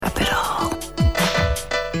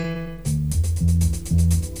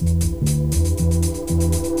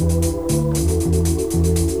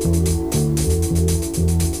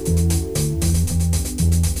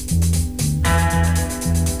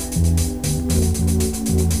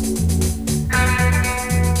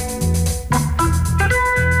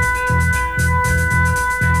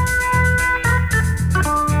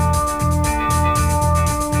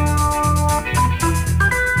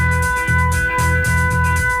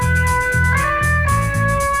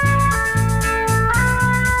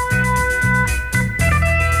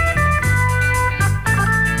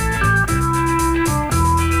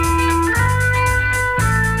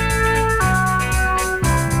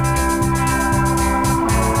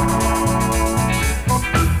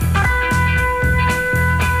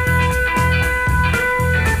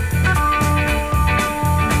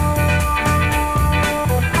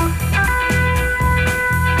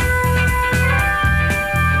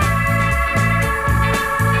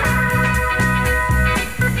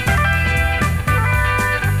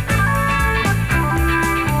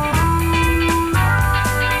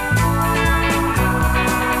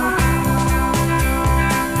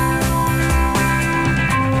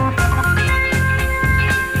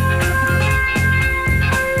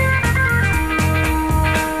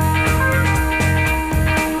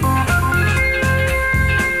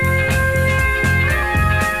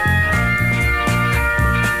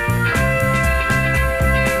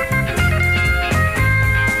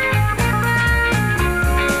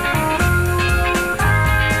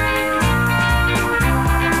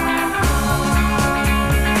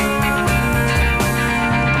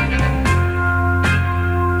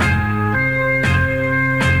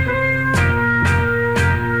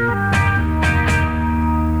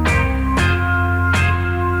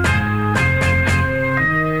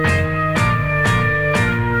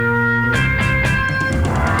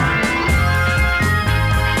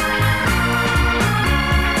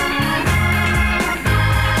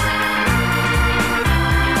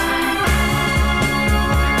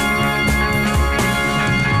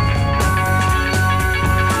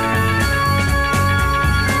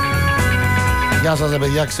Γεια σας,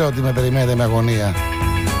 παιδιά, ξέρω ότι με περιμένετε με αγωνία.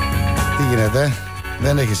 Τι γίνεται,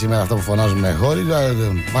 δεν έχει σήμερα αυτό που φωνάζουμε χώροι,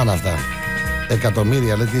 πάνε αυτά.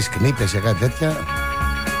 Εκατομμύρια, λέει, τις κνήπες και κάτι τέτοια.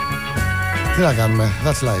 Τι να κάνουμε,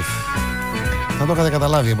 that's life. Θα το είχατε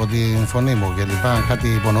καταλάβει από τη φωνή μου και λοιπά. Κάτι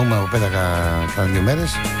υπονοούμε που πέτακα κατά 2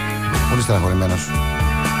 μέρες. Πολύ στεναχωρημένος.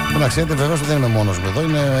 Να ξέρετε, βεβαίως δεν είμαι μόνος μου εδώ.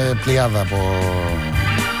 Είναι πλειάδα από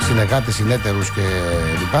συνεργάτες, συνέτερους και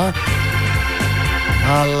λοιπά.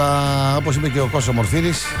 Αλλά όπως είπε και ο Κώστας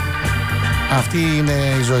Μορφύρης, αυτή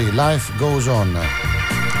είναι η ζωή. Life goes on.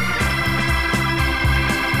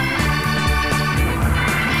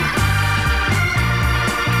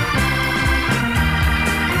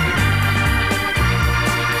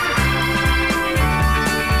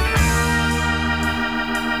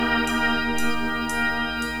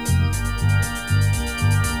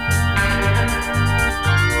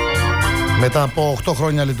 Μετά από 8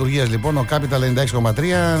 χρόνια λειτουργίας, λοιπόν, ο Capital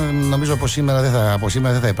 96,3 νομίζω πως από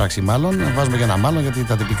σήμερα δεν θα υπάρξει μάλλον. Βάζουμε και ένα μάλλον γιατί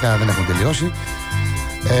τα τυπικά δεν έχουν τελειώσει.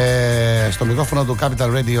 Στο μικρόφωνο του Capital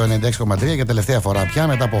Radio 96,3 για τελευταία φορά πια,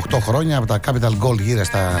 μετά από 8 χρόνια, από τα Capital Gold γύρω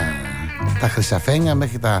στα τα χρυσαφένια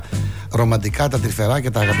μέχρι τα ρομαντικά, τα τρυφερά και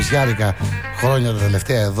τα αγαπησιάρικα χρόνια τα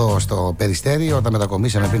τελευταία εδώ στο Περιστέρι, όταν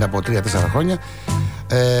μετακομίσαμε πριν από 3-4 χρόνια.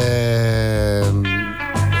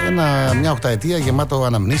 Μια οκταετία γεμάτο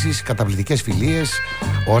αναμνήσεις, καταπληκτικές φιλίες,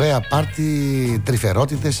 ωραία πάρτι,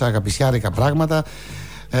 τρυφερότητες, αγαπησιάρικα πράγματα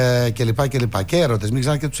κλπ. Και έρωτες, μην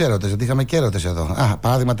ξεχνάτε και τους έρωτες, γιατί είχαμε και έρωτες εδώ.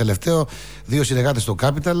 Παράδειγμα τελευταίο, 2 συνεργάτες του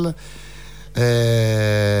Capital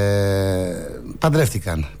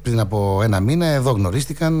παντρεύτηκαν πριν από 1 μήνα, εδώ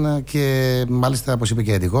γνωρίστηκαν και μάλιστα, όπως είπε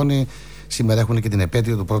και η Αντιγόνη, σήμερα έχουν και την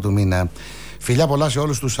επέτειο του πρώτου μήνα. Φιλιά πολλά σε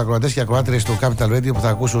όλους τους ακροατές και ακροάτριες του Capital Radio που θα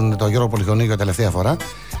ακούσουν τον Γιώργο Πολυχρονίου για τελευταία φορά.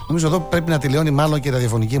 Νομίζω εδώ πρέπει να τελειώνει μάλλον και η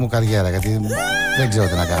ραδιοφωνική μου καριέρα, γιατί δεν ξέρω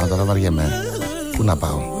τι να κάνω τώρα, βαριέμαι. Πού να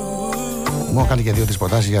πάω. Μου έχω κάνει και 2-3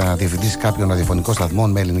 προτάσεις για διευθυντής κάποιων ραδιοφωνικών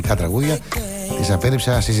σταθμών με ελληνικά τραγούδια. Τις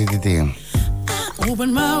απέρριψα συζητητή.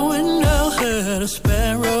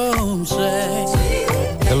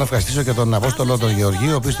 Θέλω να ευχαριστήσω και τον Απόστολο τον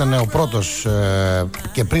Γεωργίου, ο οποίος ήταν ο πρώτος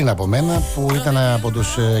και πριν από μένα, που ήταν από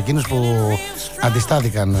τους εκείνους που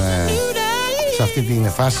αντιστάθηκαν σε αυτή την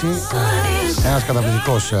φάση. Ένας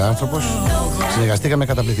καταπληκτικός άνθρωπος. Συνεργαστήκαμε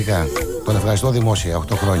καταπληκτικά. Τον ευχαριστώ δημόσια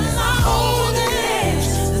 8 χρόνια.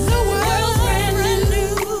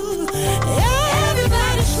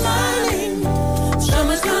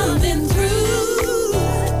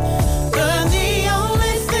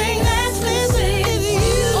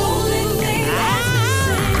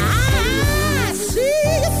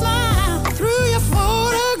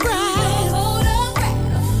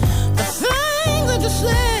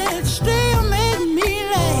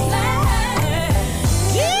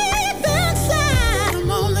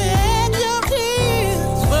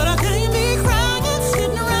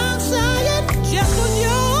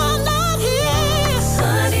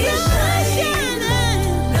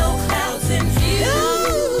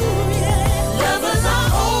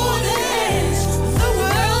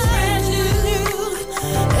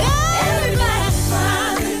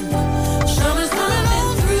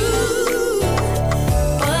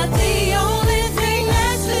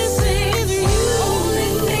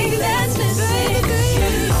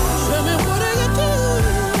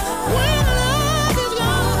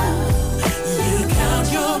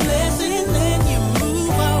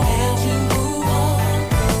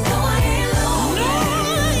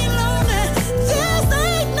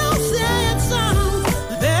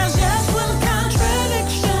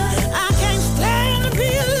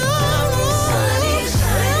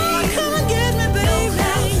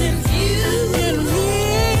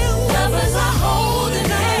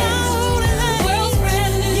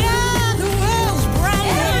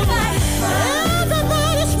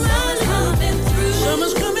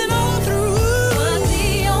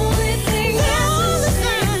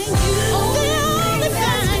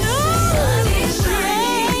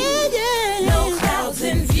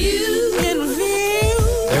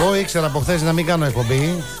 Ήξερα από χθες να μην κάνω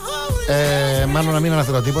εκπομπή, μάλλον να μην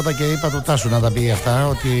αναφέρω τίποτα, και είπα του Τάσου να τα πει αυτά,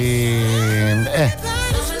 ότι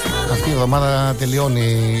αυτή η εβδομάδα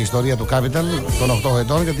τελειώνει η ιστορία του Capital των 8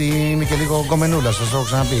 ετών, γιατί είμαι και λίγο γκομενούλα, σας το έχω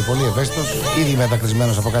ξαναπεί, πολύ ευαίσθητος, ήδη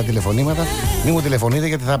μετακρισμένος από κάτι τηλεφωνήματα. Μην μου τηλεφωνείτε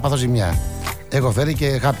γιατί θα πάθω ζημιά. Έχω φέρει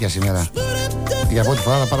και χάπια σήμερα. Για πρώτη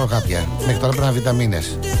φορά θα πάρω χάπια. Μέχρι τώρα έπαιρνα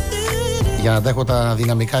βιταμίνες για να αντέχω τα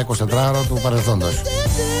δυναμικά 24ωρα του παρελθόντος.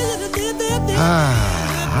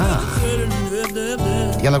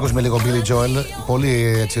 Για να ακούσουμε λίγο Billy Joel.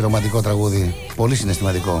 Πολύ έτσι ρομαντικό τραγούδι, πολύ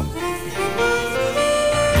συναισθηματικό.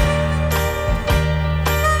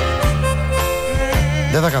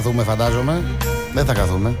 Δεν θα καθούμε, φαντάζομαι. Δεν θα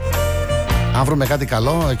καθούμε. Αν βρούμε κάτι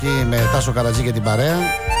καλό εκεί με Τάσο Καρατζή και την παρέα,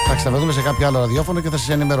 θα ξαναβρεθούμε σε κάποιο άλλο ραδιόφωνο και θα σας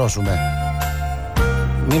ενημερώσουμε.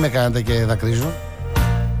 Μη με κάνετε και δακρύζω.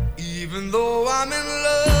 Even though I'm in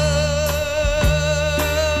love,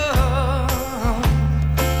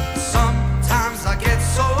 sometimes I get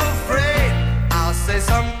so afraid I'll say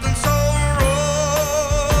something so wrong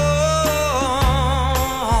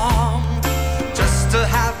just to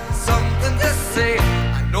have something to say.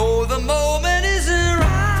 I know the moment isn't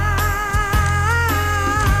right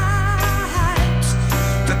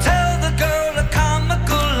to tell the girl a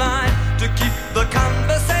comical line to keep the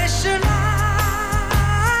conversation alive.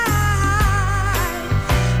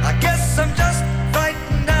 I guess I'm just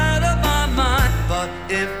frightened out of my mind, but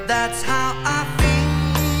if that's how I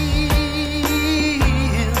feel,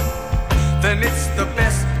 then it's the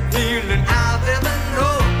best feeling I've ever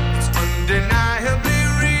known. It's undeniably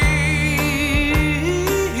real.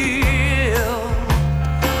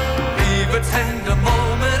 Leave a tender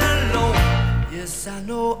moment alone. Yes, I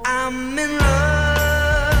know I'm in love,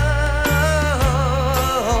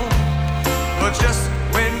 but just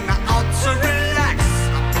when I ought to relax,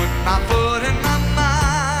 I put my foot in my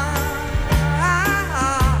mouth,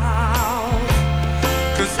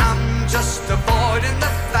 'cause I'm just avoiding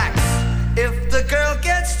the facts. If the girl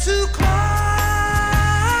gets too close,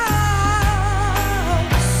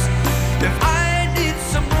 if I need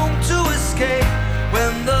some room to escape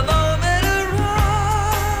when the moment arrives,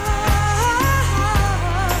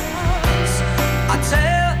 I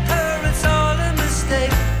tell her it's all a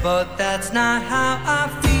mistake, but that's not how I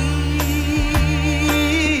feel.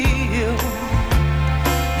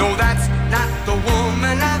 No, that's not the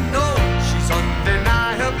woman I know. She's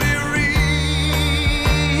undeniably real.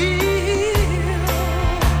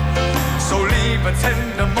 So leave a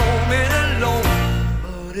tender moment alone.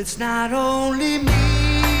 But it's not only me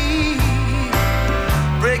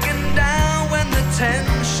breaking down when the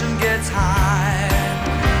tension gets high.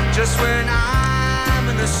 Just when I'm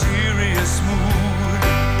in a serious mood,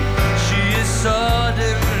 she is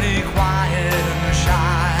suddenly quiet and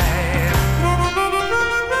shy.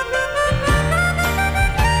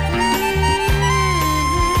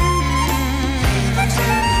 Leave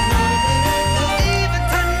a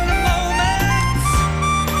tender moments,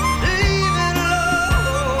 leave it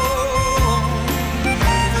alone.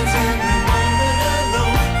 Leave a tender moment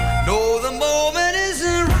alone. Know the moment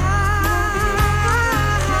isn't right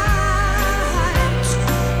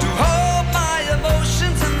to hold my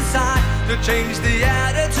emotions inside, to change the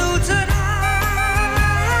attitude tonight.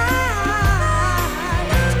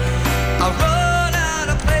 I've run out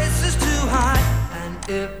of places to hide, and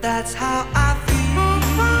if that's how I feel,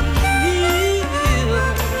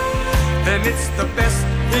 then it's the best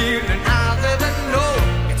feeling I've ever known.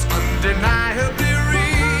 It's undeniably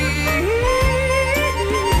real.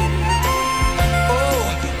 Oh,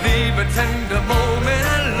 leave a tender moment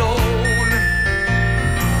alone.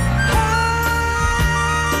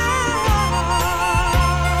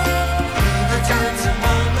 Leave a tender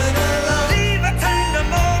moment alone. Leave a tender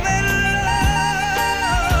moment alone.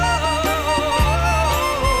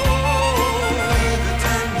 Leave a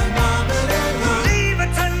tender moment alone. Leave a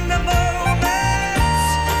tender moments.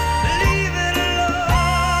 Leave it alone.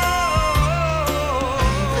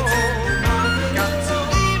 Leave a tender moment. Got to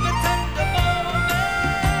leave a tender moment.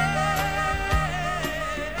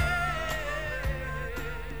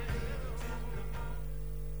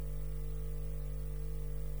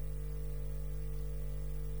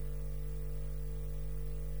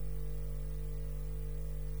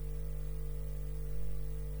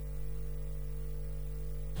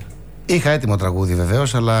 Είχα έτοιμο τραγούδι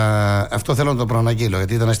βεβαίως, αλλά αυτό θέλω να το προαναγγείλω,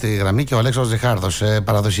 γιατί ήταν στη γραμμή και ο Αλέξανδρος Ζεχάρδος,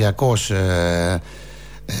 παραδοσιακός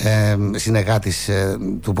συνεργάτης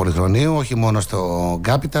του Πολυχρονίου, όχι μόνο στο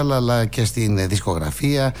Capital αλλά και στην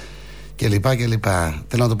δισκογραφία κλπ.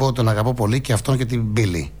 Θέλω να το πω, τον αγαπώ πολύ και αυτόν και την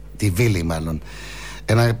Βίλη. Τη Βίλη μάλλον.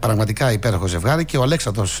 Ένα πραγματικά υπέροχο ζευγάρι, και ο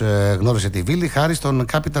Αλέξανδρος γνώρισε τη Βίλη χάρη στον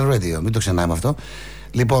Capital Radio. Μην το ξεχνάμε αυτό.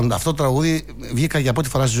 Λοιπόν, αυτό το τραγούδι βγήκα για πρώτη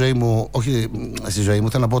φορά στη ζωή μου, όχι στη ζωή μου,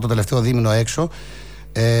 θέλω να πω το τελευταίο δίμηνο έξω,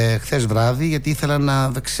 χθες βράδυ, γιατί ήθελα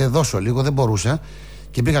να ξεδώσω λίγο, δεν μπορούσα,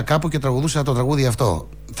 και πήγα κάπου και τραγουδούσα το τραγούδι αυτό.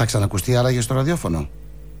 Θα ξανακουστεί άραγε στο ραδιόφωνο?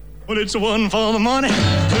 Well, it's one for the money,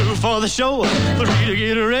 two for the show, three to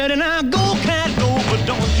get ready. Now go, cat, go, but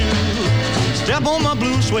don't you step on my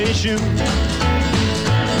blue suede shoe.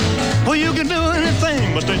 Well, you can do anything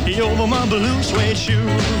but stay over my blue suede shoe.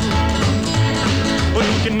 Well,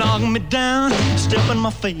 you can knock me down, step in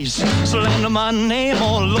my face, slander my name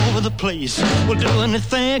all over the place. Well, do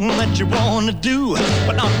anything that you want to do,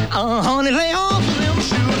 but honey, lay off them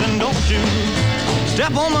shoes and don't you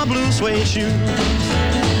step on my blue suede shoe.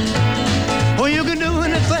 Well, you can do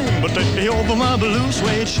anything but take over my blue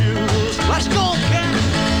suede shoes. Let's go, cat!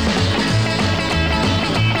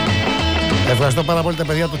 Ευχαριστώ πάρα πολύ τα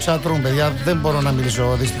παιδιά του chat room. Παιδιά, δεν μπορώ να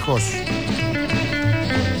μιλήσω δυστυχώς.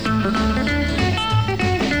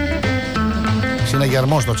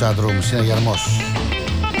 Συναγερμός το chat room, συναγερμός.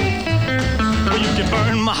 Well, you can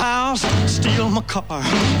burn my house, steal my car,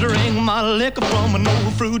 drink my liquor from an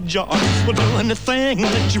old fruit jar. Well, do anything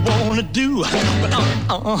that you wanna do, but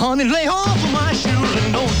honey, lay off of my shoes and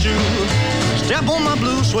don't you step on my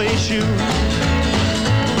blue suede shoes.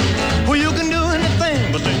 Well, you can do anything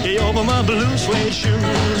but lay over my blue suede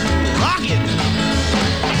shoes. Rock it!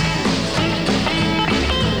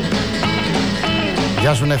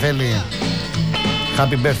 Γεια σου Νεφέλη.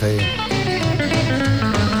 Happy birthday.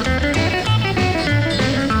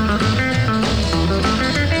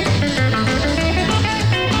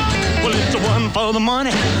 Well, it's the one for the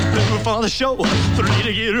money, two for the show, three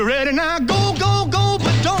to get ready. Now go, go, go,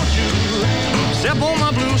 but don't you step on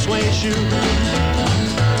my blue suede shoe.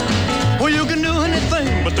 Well, you can do anything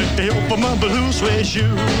but take the help of my blue suede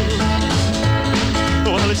shoe.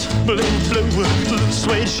 Well, it's blue, blue, blue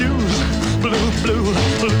suede shoes. Blue, blue,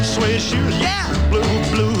 blue suede shoes. Yeah! Blue,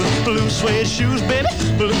 blue, blue suede shoes, baby.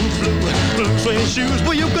 Blue, blue, blue suede shoes.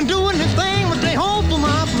 Well, you can do anything but they hope for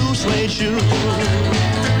my blue suede shoes.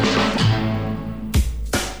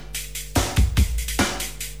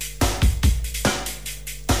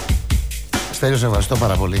 Στέλιο, σε ευχαριστώ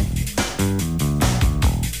πάρα πολύ.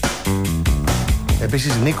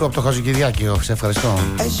 Επίσης Νίκο από το Χαζοκυριάκιο, σε ευχαριστώ.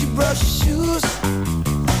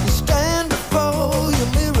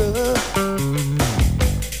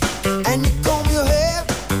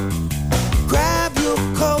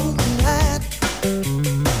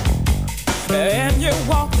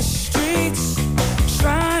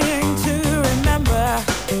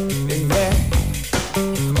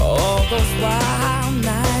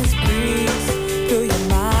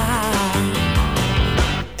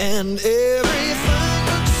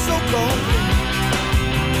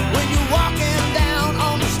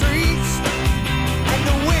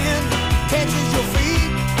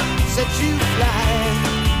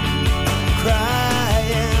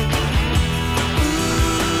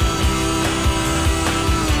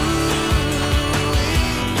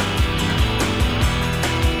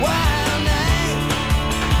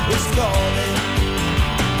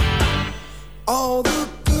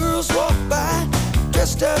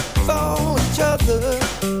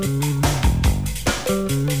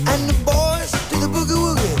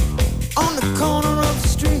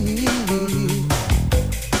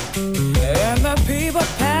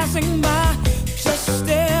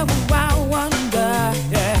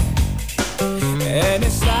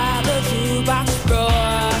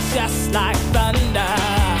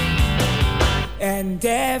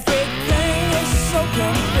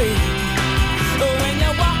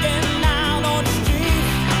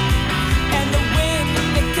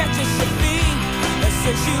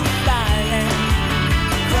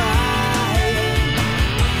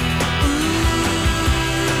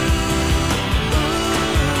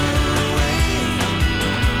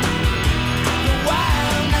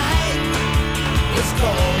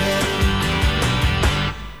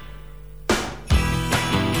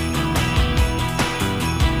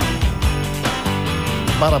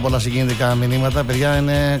 Πάρα πολλά συγκινητικά μηνύματα, παιδιά,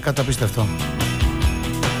 είναι καταπίστευτο.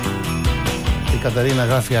 Η Κατερίνα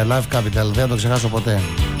γράφει I love capital, δεν θα το ξεχάσω ποτέ.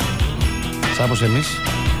 Σαν πως εμείς.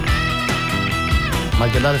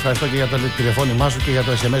 Μακελάρη, ευχαριστώ και για το τηλεφώνημά σου και για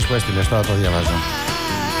το SMS που έστειλες, τώρα το διαβάζω.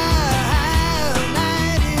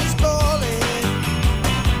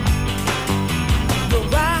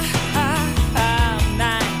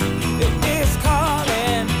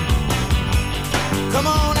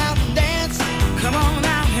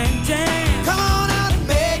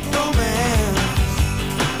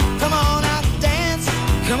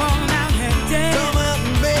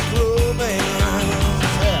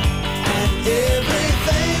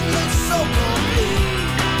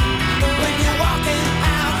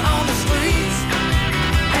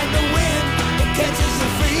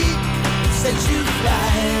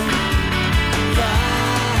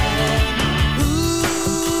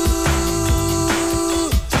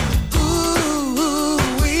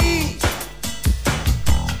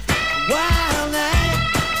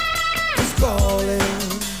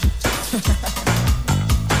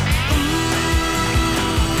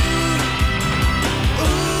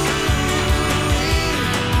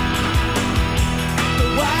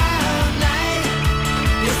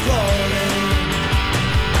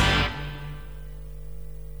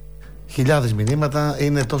 Χιλιάδες μηνύματα,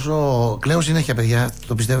 είναι τόσο... Κλαίω συνέχεια, παιδιά,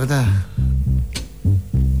 το πιστεύετε?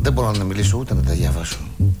 Δεν μπορώ να μιλήσω ούτε να τα διαβάσω.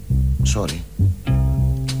 Sorry.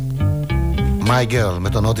 My Girl με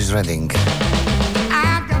τον Otis Redding.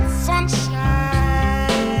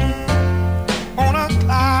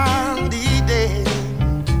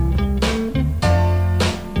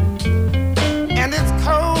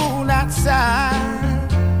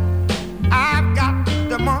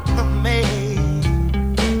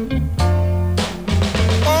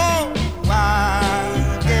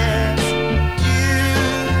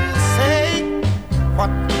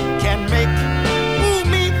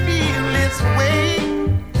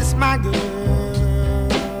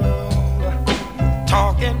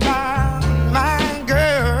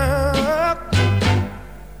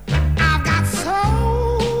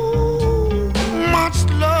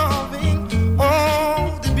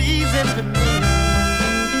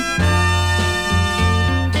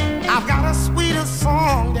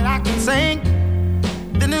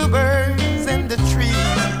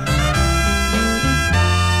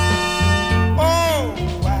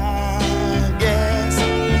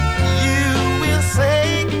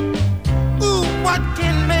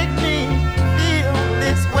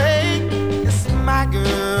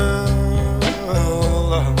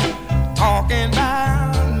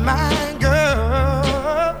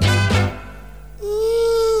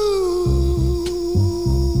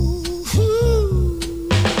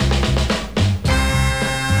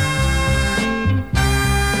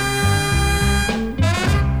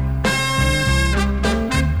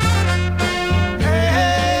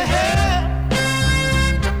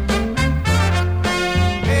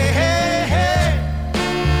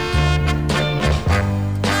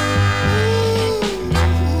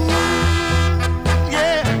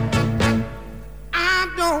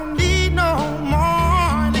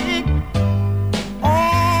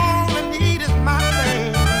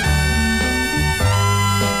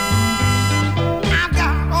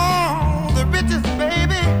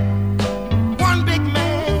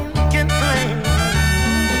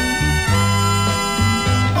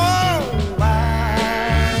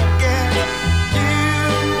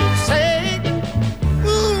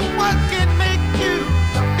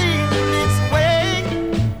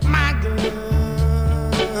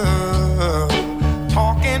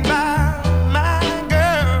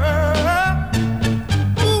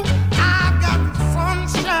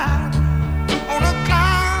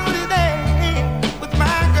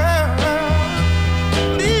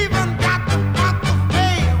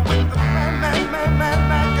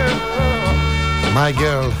 My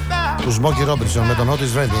Girl του Smokey Robinson με τον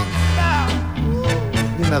Otis Redding.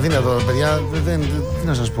 Είναι αδύνατο, παιδιά, τι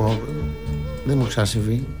να σας πω. Δεν μου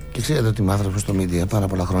ξανασυμβεί. Και ξέρετε ότι είμαι άνθρωπος στο media πάρα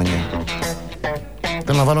πολλά χρόνια.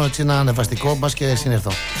 Θέλω να βάλω έτσι ένα ανεβαστικό, μπας και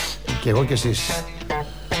συνέρθω. Και εγώ και εσείς.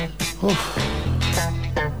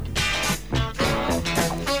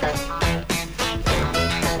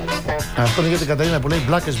 Αυτό είναι για την Καταρίνα που λέει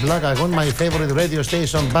Black is black, I want my favorite radio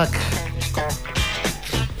station back.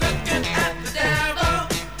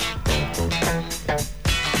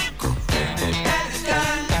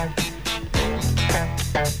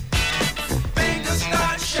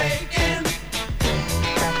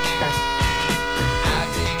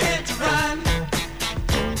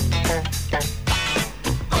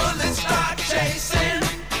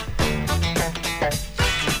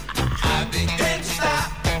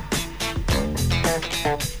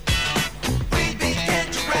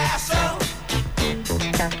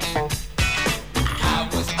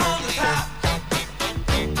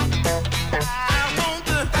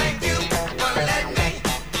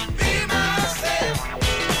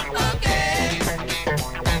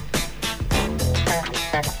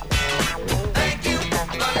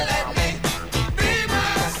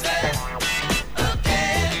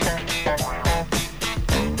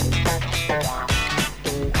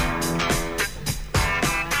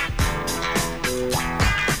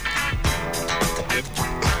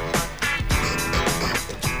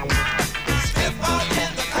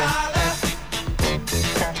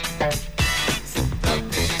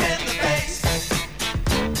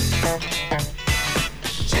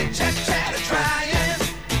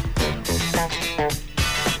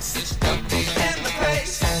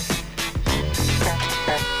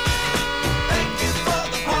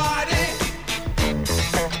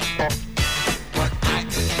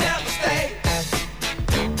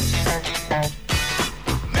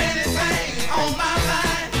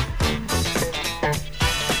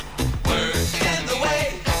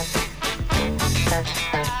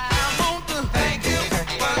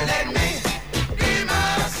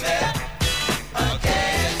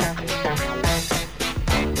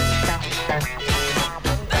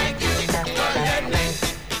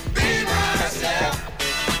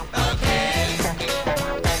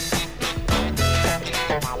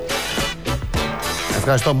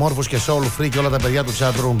 Ευχαριστώ Μόρφους και Soul Free και όλα τα παιδιά του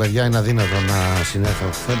chat room. Παιδιά, είναι αδύνατο να συνέλθω.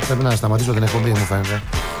 Πρέπει να σταματήσω την εκπομπή, μου φαίνεται.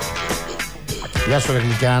 Γεια σου,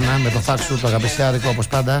 Γλυκιάνα, με το φάξ σου, το αγαπησιάρικο όπως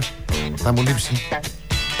πάντα. Θα μου λείψει.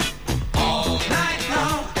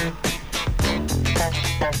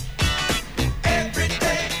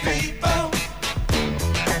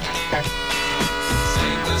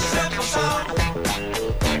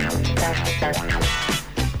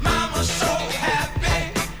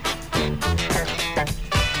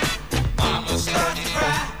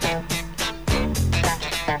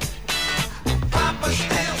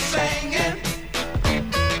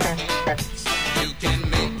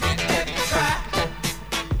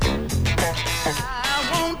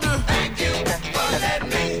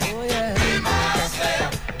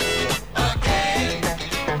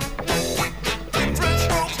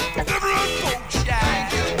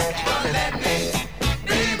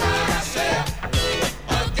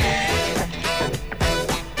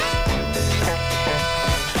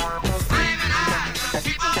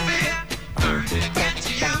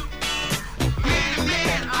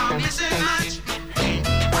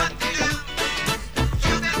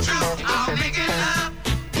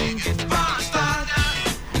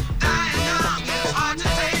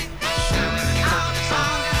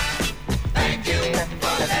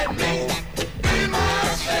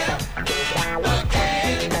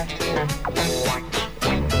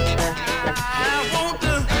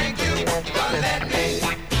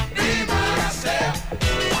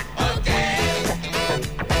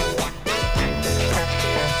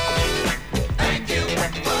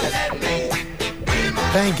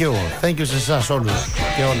 Thank you σε εσάς όλους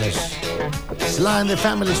και όλες. Sly and the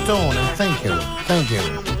Family Stone, and thank you.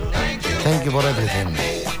 Thank you for everything.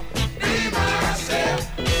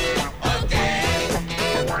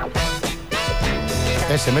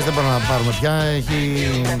 SMS δεν μπορούμε να πάρουμε πια,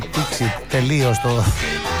 έχει πήξει τελείως το...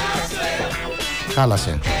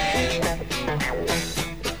 Χάλασε.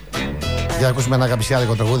 Για να ακούσουμε ένα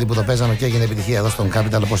αγαπησιάδικο τραγούδι που το παίζαμε και έγινε επιτυχία εδώ στον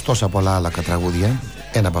Capital, όπως τόσα πολλά άλλα τραγούδια.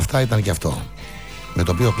 Ένα από αυτά ήταν και αυτό, με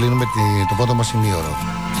το οποίο κλείνουμε το πρώτο μας ημίωρο.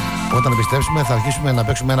 Όταν επιστρέψουμε θα αρχίσουμε να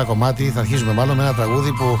παίξουμε ένα κομμάτι, θα αρχίσουμε μάλλον με ένα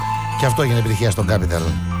τραγούδι που και αυτό έγινε επιτυχία στον Capital.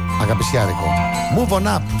 Αγαπησιάρικο. Move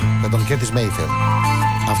on up με τον Curtis Mayfield.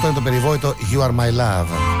 Αυτό είναι το περιβόητο You are my love.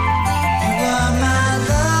 You are my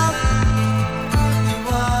love.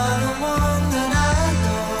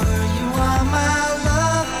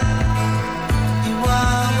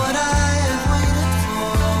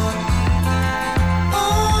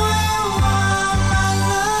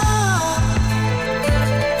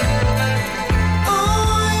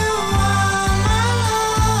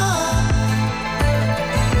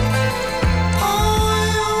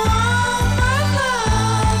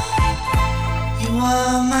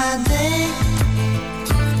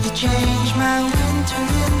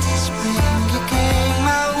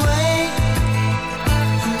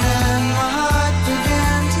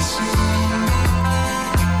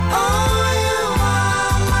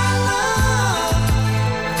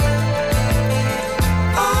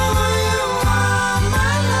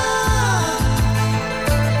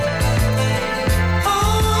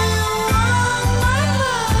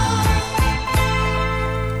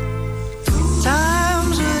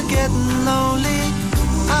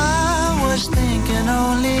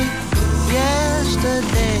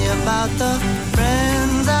 About the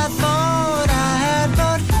friends I thought I had,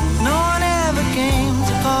 but no one ever came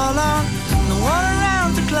to call on. No one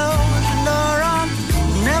around to close the door on.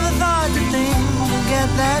 Never thought that things would get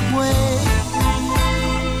that way.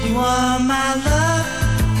 You are my love.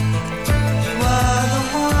 You are the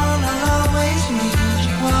one I'll always need.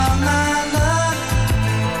 You are my love.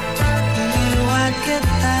 For you I'd get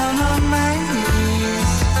down on my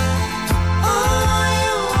knees. Oh,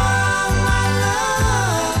 you are my love.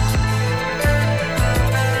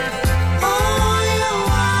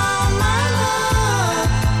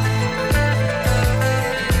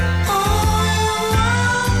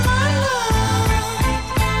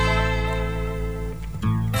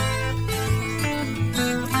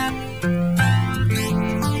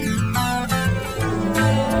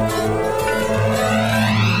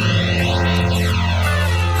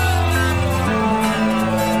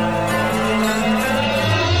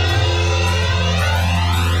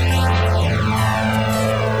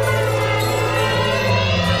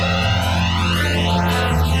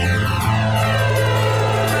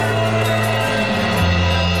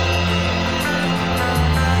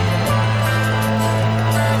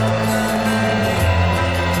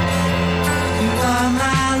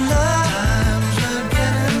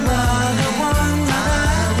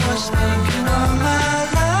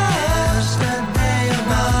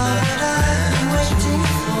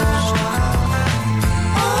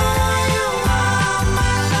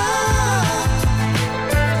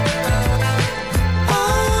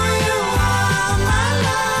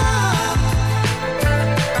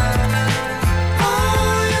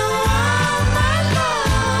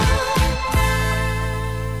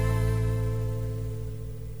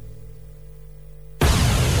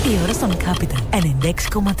 Capital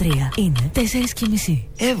 96,3 είναι 4,5.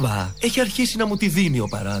 Εύα, έχει αρχίσει να μου τη δίνει ο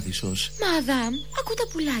παράδεισος. Μαδάμ, ακού τα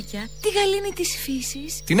πουλάκια, τη γαλήνη της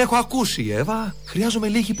φύσης. Την έχω ακούσει, Εύα. Χρειάζομαι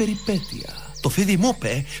λίγη περιπέτεια. Το φίδι μου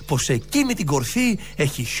είπε πως σε εκείνη την κορφή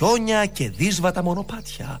έχει χιόνια και δύσβατα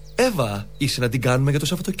μονοπάτια. Εύα, είσαι να την κάνουμε για το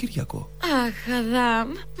Σαββατοκύριακο? Αχ, Αδάμ,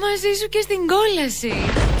 μαζί σου και στην κόλαση.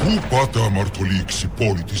 Πού πάτε αμαρτωλή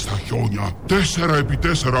ξυπόλυτη στα χιόνια?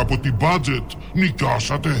 4x4 από την budget.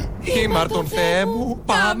 Νοικιάσατε? Ήμαρτον Θεέ μου,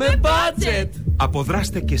 πάμε budget.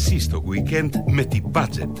 Αποδράστε και εσείς το weekend με την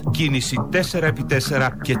budget. Κίνηση 4x4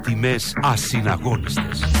 και τιμές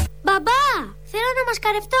ασυναγώνιστες. Μπαμπά, θέλω να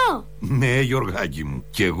μασκαρευτώ. Ναι, Γιωργάκη μου,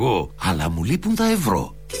 κι εγώ, αλλά μου λείπουν τα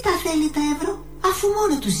ευρώ. Τι τα θέλει τα ευρώ, αφού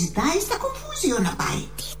μόνο του ζητάει στα κομφούζιο να πάει.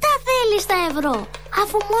 Τι τα θέλει στα ευρώ,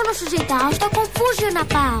 αφού μόνο σου ζητάω στα κομφούζιο να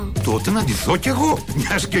πάω. Τότε να ντυθώ κι εγώ,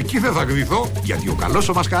 μιας και εκεί δεν θα γδυθώ, γιατί ο καλός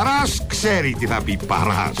ο μασκαράς ξέρει τι θα πει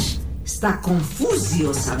παράς. Στα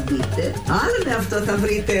κομφούζιο σαν μπείτε, άλλο με αυτό θα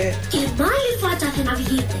βρείτε. Και πάλι φάτσατε να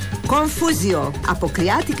βγείτε. Κομφούζιο,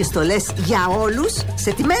 αποκριάτικες στολές για όλους,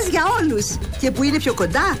 σε τιμές για όλους. Και που είναι πιο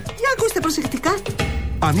κοντά, για ακούστε προσεκτικά.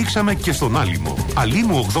 Ανοίξαμε και στον Άλυμο.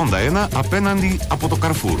 Αλήμου 81 απέναντι από το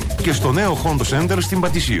Καρφούρ. Και στο νέο Χόντο Σέντερ στην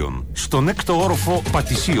Πατησίων. Στον έκτο όροφο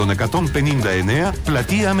Πατησίων 159,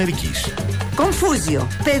 πλατεία Αμερικής. Κομφούζιο,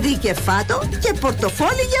 παιδί κεφάτο και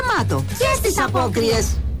πορτοφόλι γεμάτο. Και στις απόκριες.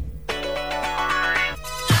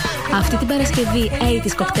 Αυτή την Παρασκευή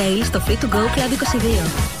 80's κοκτέιλ στο Free to Go Club 22.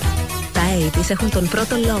 Τα 80's έχουν τον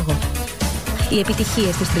πρώτο λόγο. Οι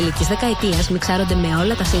επιτυχίες της θρυλικής δεκαετίας μιξάρονται με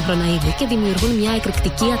όλα τα σύγχρονα είδη και δημιουργούν μια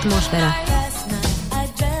εκρηκτική ατμόσφαιρα.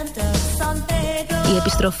 Η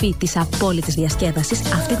επιστροφή της απόλυτης διασκέδασης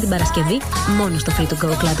αυτή την Παρασκευή μόνο στο Free to Go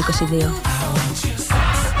Club 22.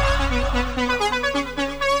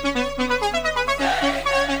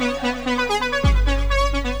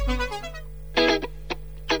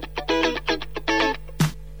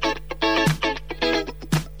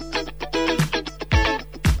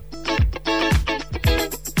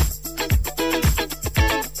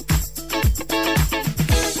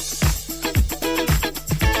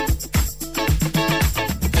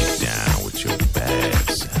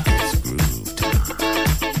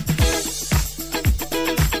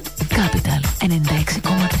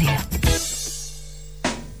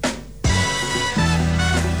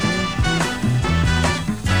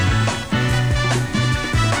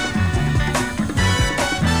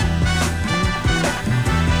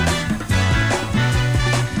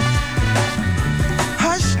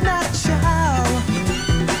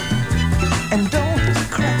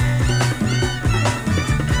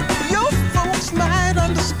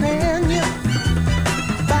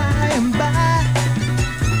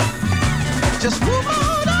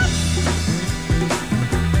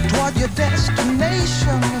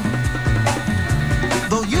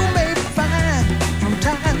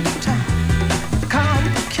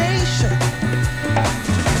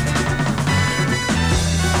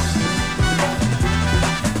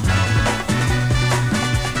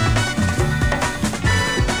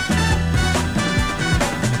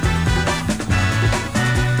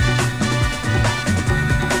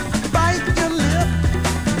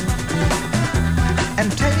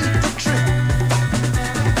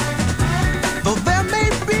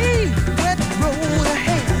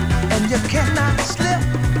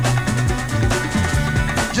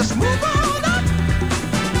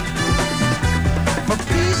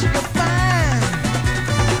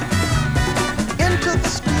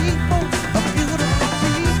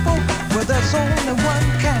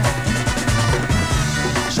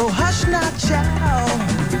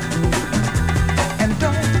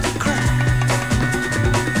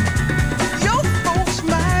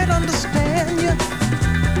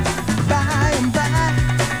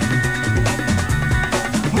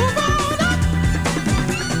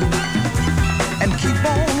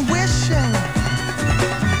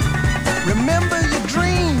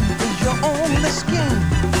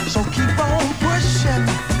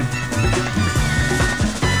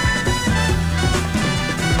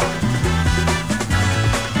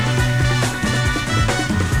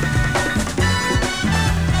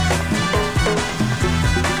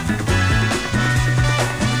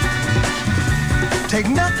 Take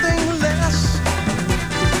nothing less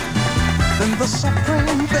than the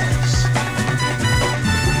supreme best.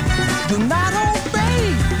 Do not obey,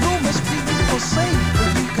 you must be forsake,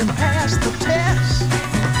 but you can pass the test.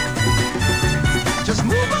 Just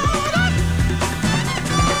move on up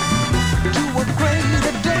to a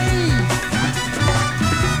greater day.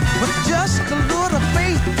 With just a little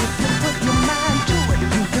faith, if you put your mind to it,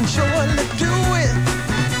 you can surely do it.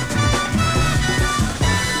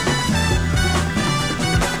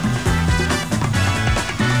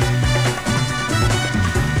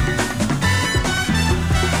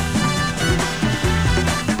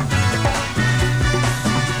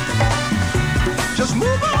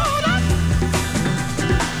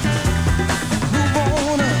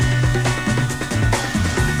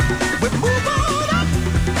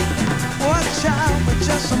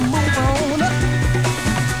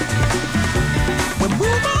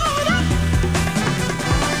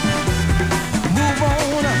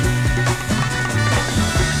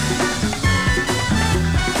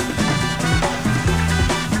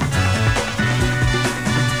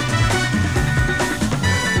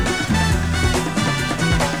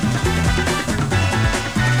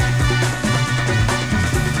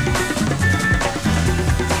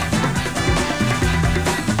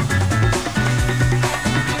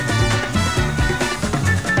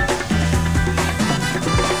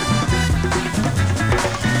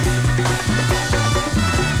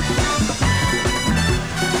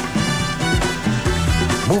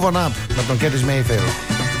 Move on up με τον Curtis Mayfield.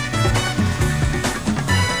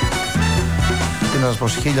 Τι να σας πω,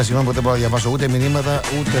 χίλια συγγνώμη που δεν μπορώ να διαβάσω ούτε μηνύματα,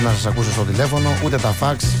 ούτε να σας ακούσω στο τηλέφωνο, ούτε τα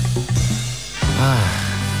φαξ.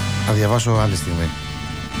 Θα διαβάσω άλλη στιγμή.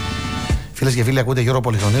 Φίλες και φίλοι, ακούτε Γιώργο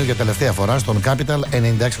Πολυχρονίου για τελευταία φορά στον Capital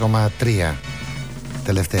 96,3.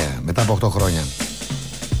 Τελευταία, μετά από 8 χρόνια.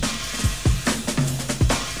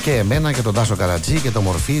 Και εμένα και τον Τάσο Καρατζή και τον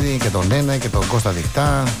Μορφίδη και τον Νένα και τον Κώστα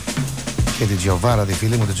Δικτά και την Τζιοβάρα, τη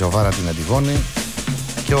φίλη μου την Τζιοβάρα την Αντιγόνη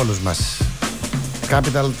και όλους μας.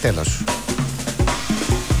 Capital, τέλος.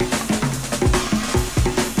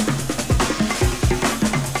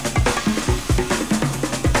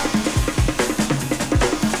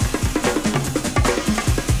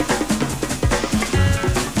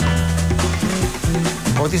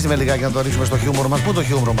 Βοηθήστε με λιγάκι να το ρίξουμε στο χιούμορ μας. Πού το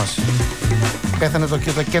χιούμορ μας? Πέθανε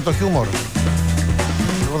και το χιούμορ.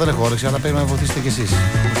 Εγώ δεν έχω όρεξη, αλλά πρέπει να βοηθήσετε κι εσείς.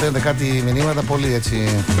 Μου στέλνετε κάτι μηνύματα πολύ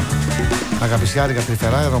έτσι αγαπησιάρικα,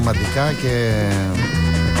 τρυφερά, ρομαντικά και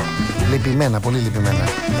λυπημένα, πολύ λυπημένα.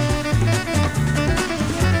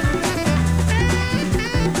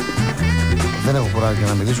 Δεν έχω κουράγιο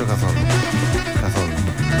να μιλήσω καθόλου. Καθόλου.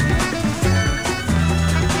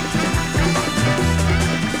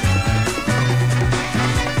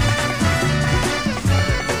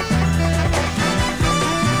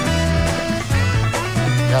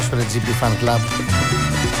 Γεια σου ρε GP Fan Club.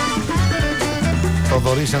 Το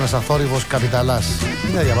Θοδωρής ένας αθόρυβος καπιταλάς.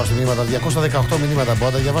 Τι να διαβάσω μηνύματα, 218 μηνύματα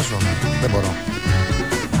μπορώ να τα διαβάσω? Δεν μπορώ.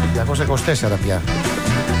 224 πια.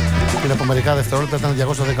 Πριν από μερικά δευτερόλεπτα ήταν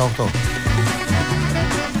 218.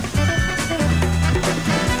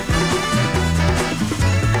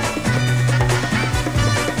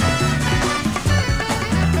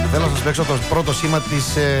 Θέλω να σας παίξω το πρώτο σήμα της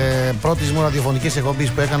πρώτης μου ραδιοφωνικής εκπομπής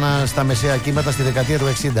που έκανα στα μεσαία κύματα στη δεκαετία του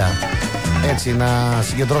 60. Έτσι, να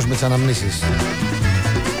συγκεντρώσουμε τις αναμνήσεις.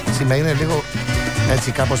 Σήμερα είναι λίγο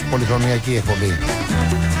έτσι κάπως πολυχρονιακή εκπομπή.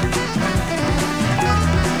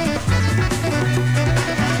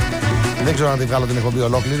 Δεν ξέρω αν τη βγάλω την εκπομπή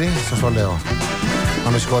ολόκληρη, σας το λέω.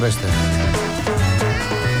 Να με συγχωρέσετε.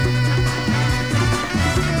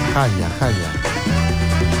 Χάλια.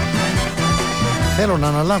 Θέλω να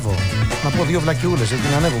αναλάβω, να πω δύο βλακιούλες εκεί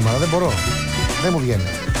να ανέβουμε, αλλά δεν μπορώ. Δεν μου βγαίνει.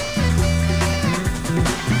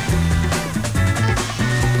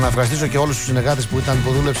 Να ευχαριστήσω και όλους τους συνεργάτες που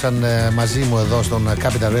δούλεψαν μαζί μου εδώ στον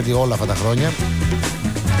Capital Radio όλα αυτά τα χρόνια.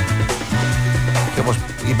 Και όπως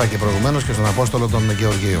είπα και προηγουμένως και στον Απόστολο τον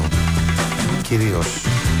Γεωργίου. Κυρίως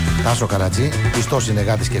Τάσο Καρατζή, πιστός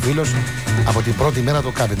συνεργάτης και φίλος από την πρώτη μέρα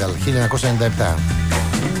του Capital, 1997.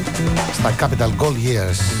 Στα Capital Gold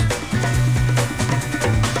Years.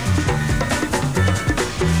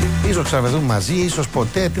 Ίσως ξαναβρεθούμε μαζί, ίσως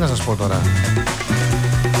ποτέ, τι να σας πω τώρα.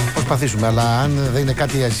 Προσπαθήσουμε, αλλά αν δεν είναι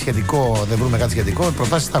κάτι σχετικό, δεν βρούμε κάτι σχετικό,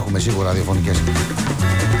 προτάσεις θα έχουμε σίγουρα ραδιοφωνικές.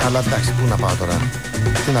 Αλλά εντάξει, πού να πάω τώρα.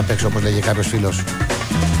 Τι να παίξω, όπως λέγει κάποιος φίλος.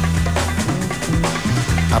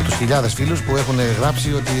 Από τους χιλιάδες φίλους που έχουν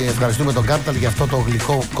γράψει ότι ευχαριστούμε τον Capital για αυτό το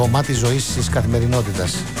γλυκό κομμάτι ζωής της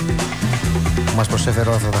καθημερινότητας που μας προσέφερε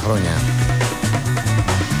όλα αυτά τα χρόνια.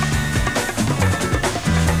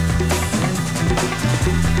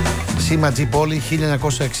 Σήμα G Πόλη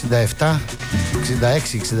 1967,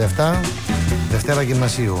 66-67, Δευτέρα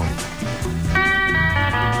Γυμνασίου.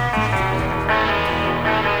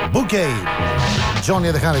 Bouquet, Johnny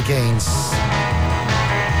and the Hurricanes.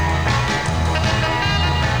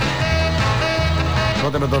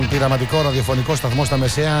 Τότε με τον πειραματικό ραδιοφωνικό σταθμό στα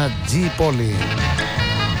μεσαία G Πόλη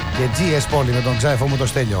και GS Πόλη με τον ξάεφό μου το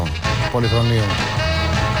Στέλιο Πολυχρονίου.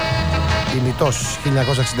 Ημιτός 1966.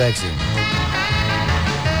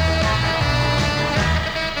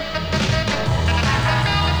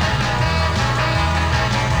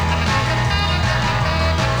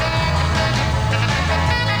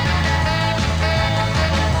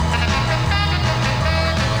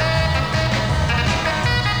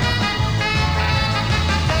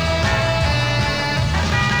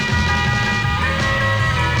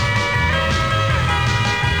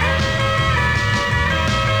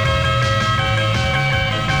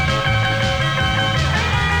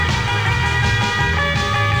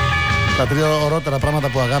 Τα τρία ωραίτερα πράγματα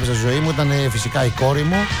που αγάπησα στη ζωή μου ήταν φυσικά η κόρη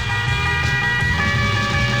μου,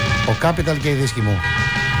 ο Capital και η δίσκη μου.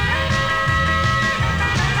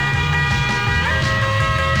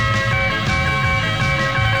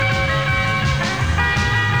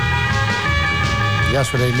 Γεια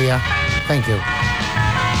σου ρε Ηλία. Thank you.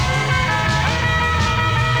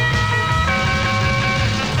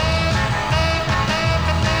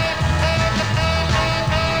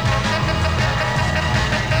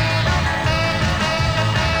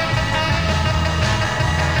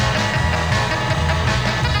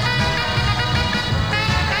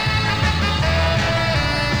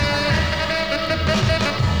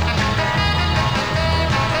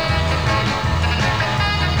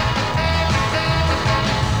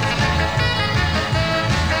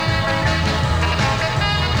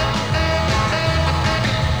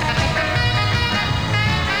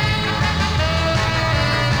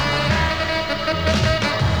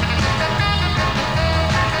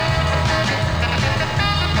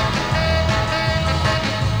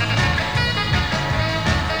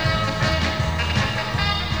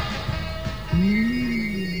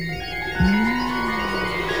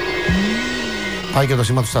 Πάει και το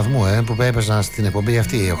σήμα του σταθμού που έπαιζαν στην εκπομπή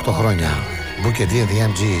αυτή 8 χρόνια. Booker T and the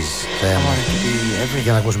MGs.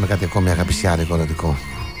 Για να ακούσουμε κάτι ακόμη αγαπησιάρικο ερωτικό.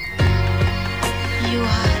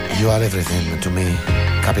 You are everything to me,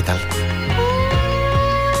 capital.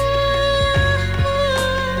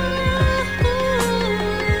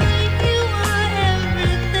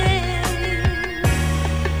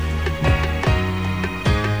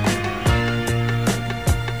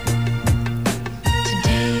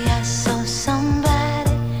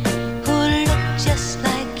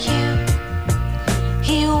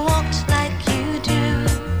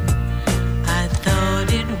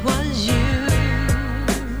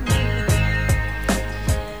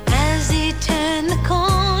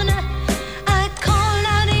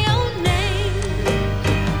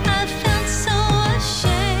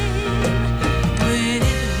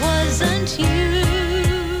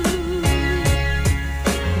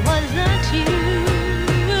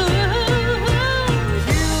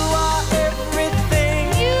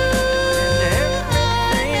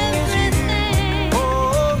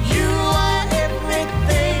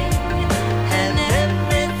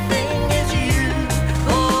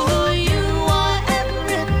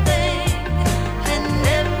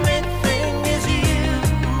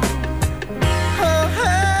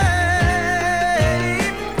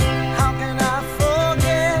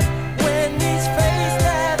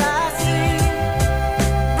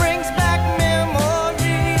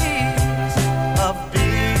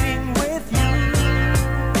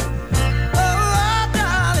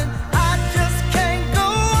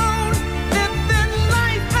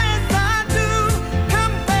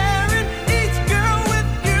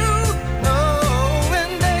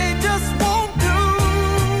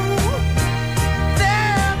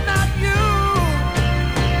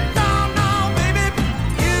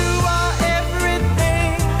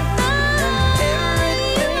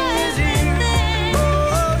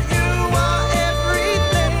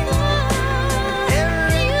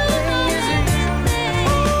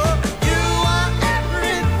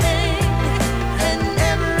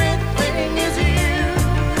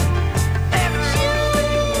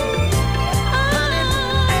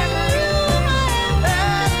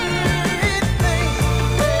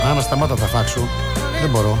 Σταμάτα τα φάξου. Δεν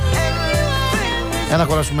μπορώ. Ένα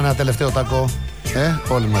κοράσουμε ένα τελευταίο τακό.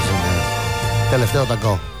 Όλοι μαζί. Τελευταίο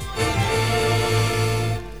τακό.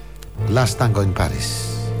 Last Tango in Paris.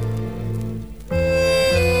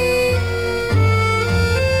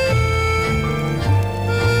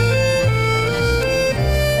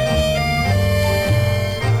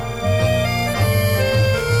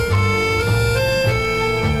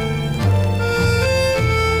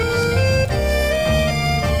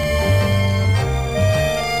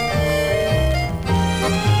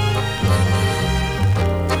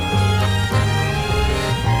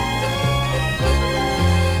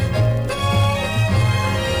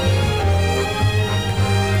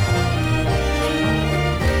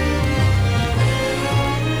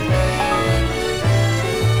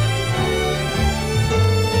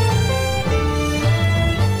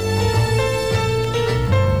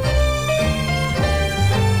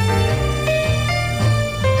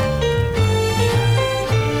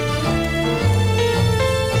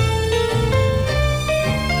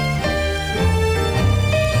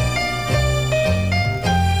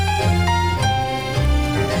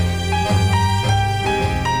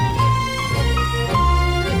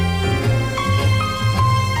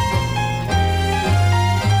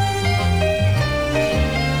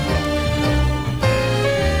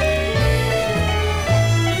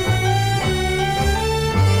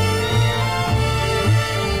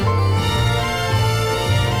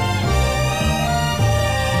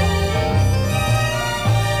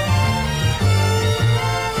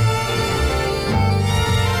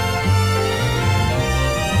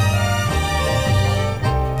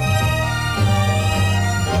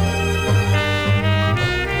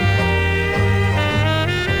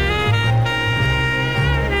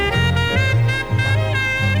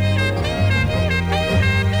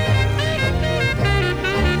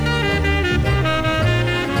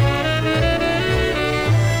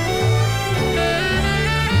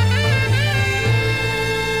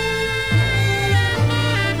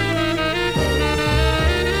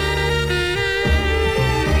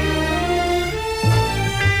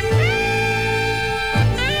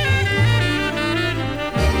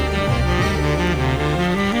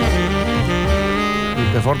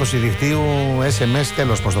 Φόρτωση δικτύου, SMS,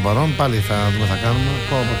 τέλος προς το παρόν. Πάλι θα δούμε, θα κάνουμε.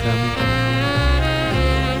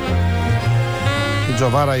 Η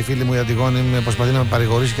Τζοβάρα, η φίλη μου η Αντιγόνη, προσπαθεί να με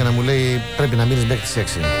παρηγορήσει και να μου λέει πρέπει να μείνεις μέχρι τις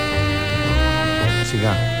 6.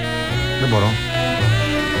 Σιγά. Δεν μπορώ.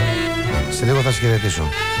 Σε λίγο θα σας χαιρετήσω.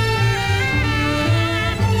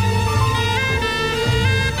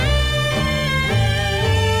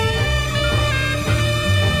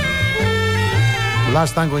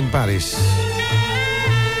 Last Tango in Paris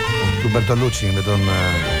του Μπερτολούτσι με τον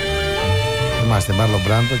Μάρλον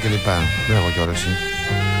Μπράντο και λοιπά. Δεν έχω και όρεξη.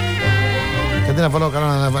 Και αντί να βάλω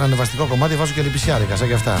κανένα ανεβαστικό κομμάτι, βάζω και λυπησιάρικα σαν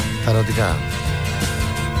και αυτά, τα ερωτικά.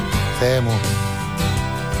 Θεέ μου.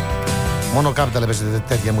 Μόνο Capital έπαιζε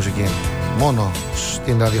τέτοια μουσική. Μόνο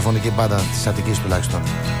στην ραδιοφωνική μπάντα της Αττικής τουλάχιστον.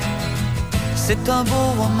 C'est un beau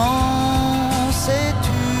roman, c'est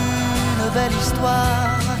une belle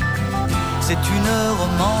histoire, c'est une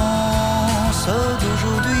romance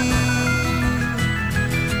d'aujourd'hui.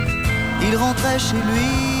 Il rentrait chez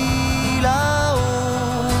lui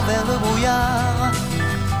là-haut vers le brouillard.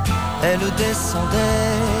 Elle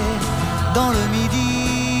descendait dans le midi.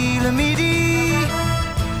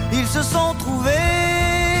 Ils se sont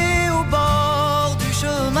trouvés au bord du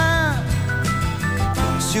chemin,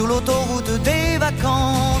 sur l'autoroute des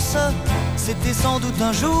vacances. C'était sans doute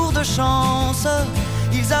un jour de chance.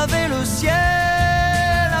 Ils avaient le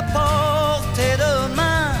ciel à portée de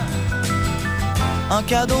main, un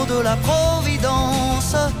cadeau de la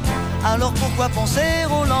Providence. Alors pourquoi penser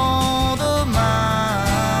au lendemain?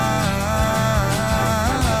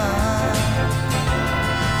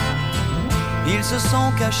 Ils se sont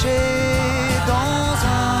cachés dans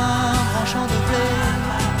un grand champ de blé,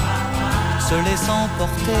 se laissant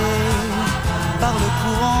porter par le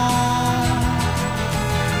courant,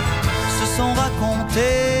 se sont raconté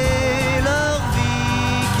leur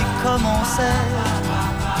vie qui commençait.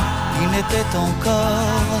 Ils n'étaient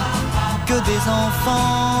encore que des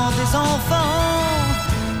enfants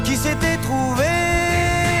qui s'étaient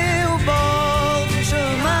trouvés au bord du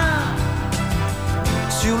chemin,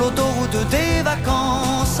 sur l'autoroute des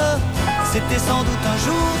vacances. C'était sans doute un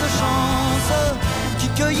jour de chance, qui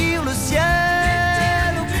cueillirent le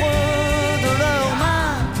ciel au creux de leurs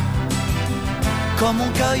mains, comme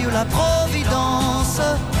on cueille la Providence,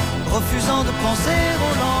 refusant de penser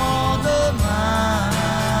au lendemain.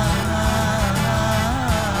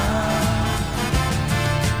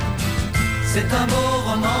 C'est un beau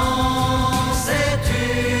roman, c'est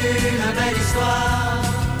une belle histoire,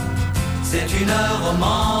 c'est une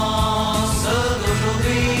romance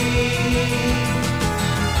d'aujourd'hui.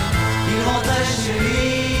 Il rentrait chez lui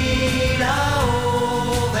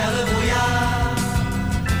là-haut vers le brouillard.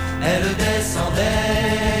 Elle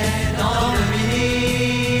descendait dans le midi.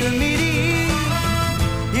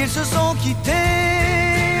 Ils se sont quittés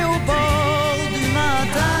au bord du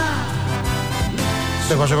matin.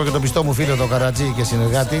 Έχω και τον πιστό μου φίλο, τον Καρατζή και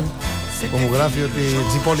συνεργάτη, που μου γράφει ότι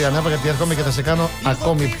Τζιπόλη ανέβα, γιατί έρχομαι και θα σε κάνω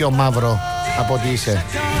ακόμη πιο μαύρο από ό,τι είσαι.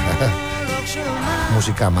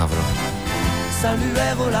 Μουσικά μαύρο.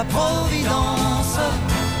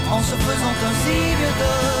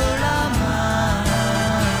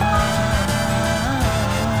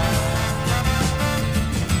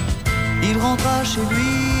 Il rentra chez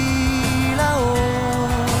lui là-haut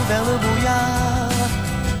vers le brouillard.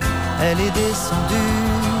 Elle est descendue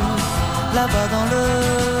là-bas dans le...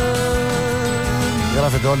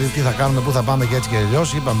 Γράφετε όλοι τι θα κάνουμε, πού θα πάμε και έτσι και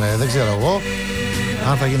αλλιώς. Είπαμε, δεν ξέρω εγώ.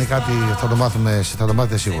 Αν θα γίνει κάτι θα το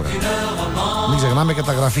μάθετε σίγουρα. Μην ξεχνάμε και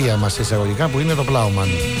τα γραφεία μας εισαγωγικά που είναι το Πλάουμαν.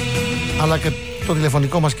 Αλλά και το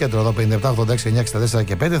τηλεφωνικό μας κέντρο εδώ 57 86 964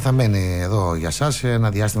 και 5 θα μένει εδώ για σας σε ένα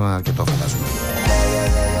διάστημα αρκετό, φαντάζομαι.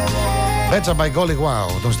 Betcha by Golly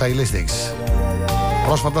Wow των Stylistics.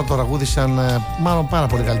 Πρόσφατα το τραγούδισαν μάλλον πάρα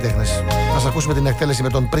πολλοί καλλιτέχνες. Ας ακούσουμε την εκτέλεση με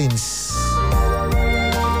τον Prince.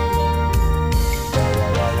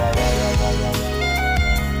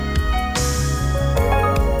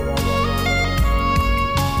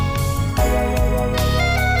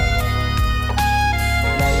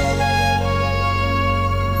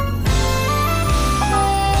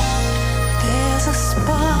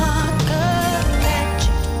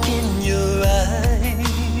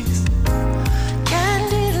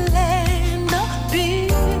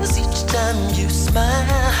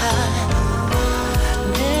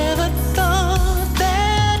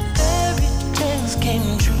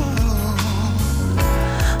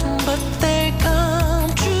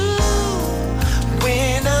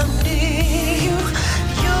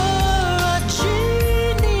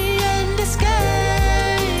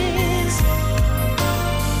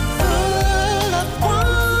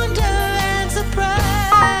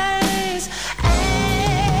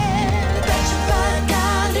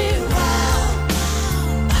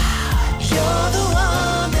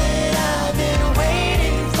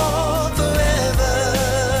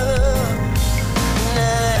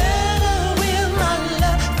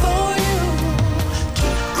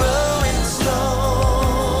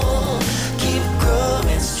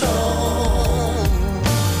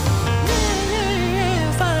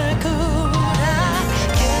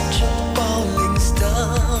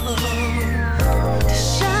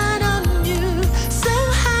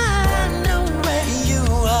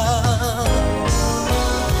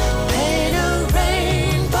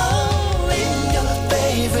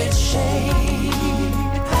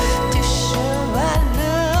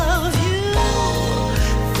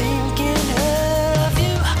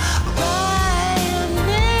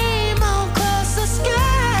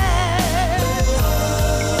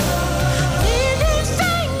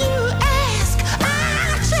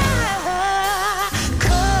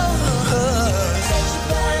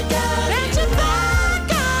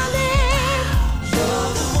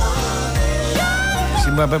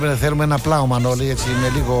 σήμερα θέλουμε ένα πλάωμαν όλοι, έτσι με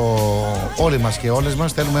λίγο, όλοι μας και όλες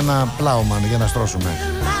μας θέλουμε ένα πλάωμαν για να στρώσουμε.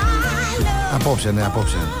 Απόψε, ναι,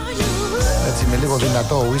 απόψε. Έτσι με λίγο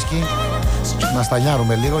δυνατό ουίσκι, να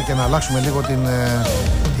στανιάρουμε λίγο και να αλλάξουμε λίγο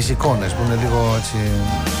τις εικόνες που είναι λίγο έτσι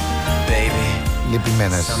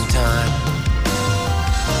λυπημένες.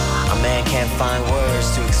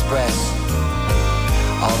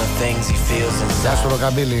 Γεια σου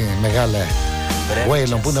Ροκαμπίλη, μεγάλε.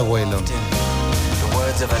 Βέιλον, πού είναι Βέιλον?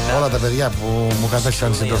 Όλα τα παιδιά που μου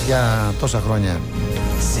κατέξαν συντροφιά τόσα χρόνια.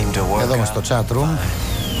 Εδώ μας στο chat room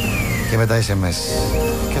και με τα SMS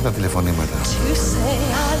και τα τηλεφωνήματα.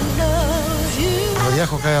 Παιδιά,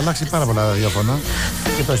 έχω αλλάξει πάρα πολλά ραδιόφωνα.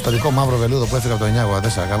 Και το ιστορικό μαύρο βελούδο που έφυγα από το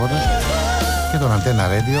 984 κάποτε. Και τον Antenna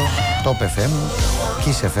Radio, Top FM,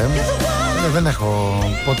 Kiss FM. Δεν έχω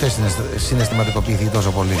ποτέ συναισθηματικοποιηθεί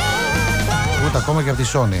τόσο πολύ. Ούτε ακόμα και από τη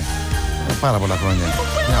Sony. Πάρα πολλά χρόνια.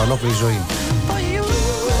 Μια ολόκληρη ζωή.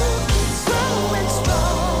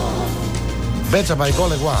 Μπέτσα by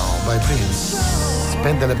Gole Wow, by Prince.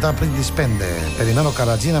 5 λεπτά πριν τις 5. Περιμένω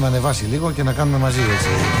Καρατζή να με ανεβάσει λίγο και να κάνουμε μαζί έτσι.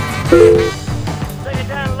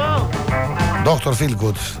 Dr.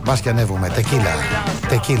 Feelgood, μπας και ανέβουμε. Τεκίλα,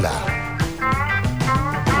 τεκίλα.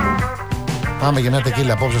 Πάμε για μια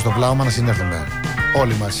τεκίλα απόψε στο πλάωμα να συνέρθουμε.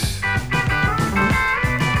 Όλοι μας.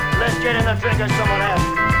 Let's get in the drink of some of that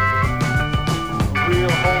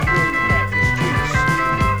real homebrew juice.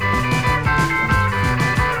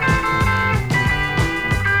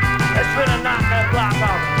 Let's finna knock that block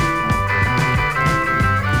off.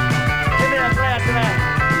 Give me a glass of that.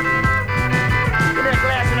 Give me a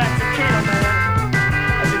glass of that tequila, man.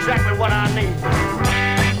 That's exactly what I need.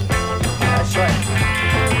 That's right.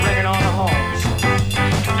 Bring it on the horns.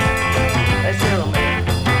 Let's hear them, man.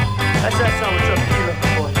 Let's have some of tequila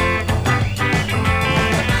for you.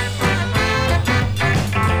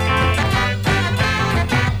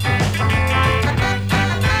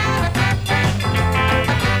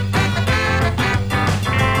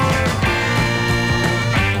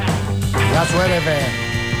 Γεια σου έρευε.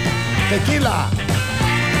 Τεκίλα.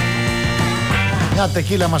 Μια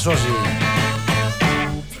τεκίλα μας σώζει.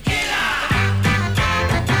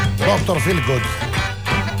 Dr. Feelgood.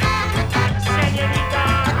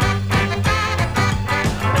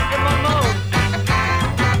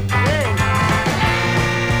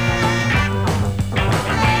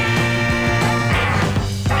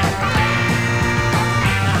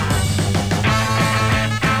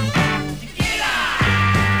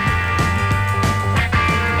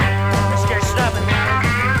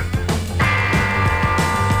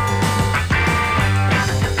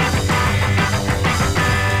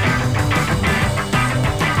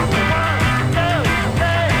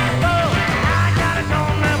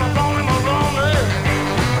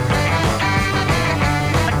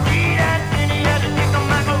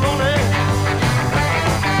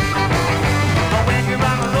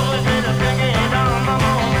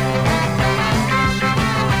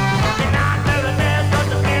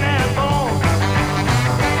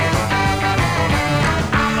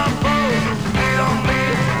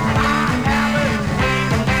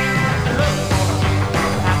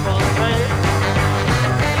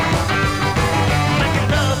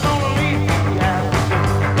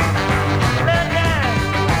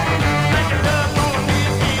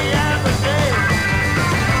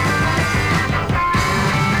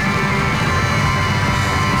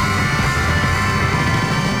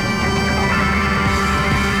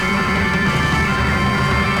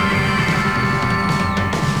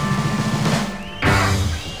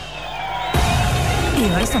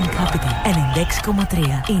 Η ώρα στον Capital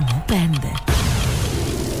 96,3 είναι 5.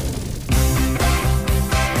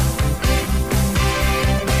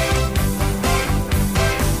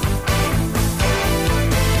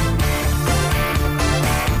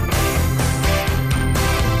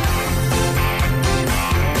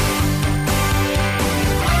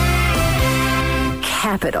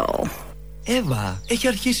 Capital. Εύα, έχει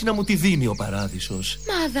αρχίσει να μου τη δίνει ο παράδεισος.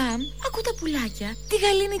 Μαδάμ, ακού τα πουλάκια, τη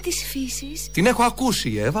γαλήνη της φύσης. Την έχω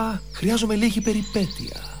ακούσει, Εύα. Χρειάζομαι λίγη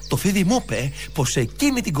περιπέτεια. Το φίδι μου είπε πως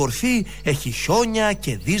εκείνη την κορφή έχει χιόνια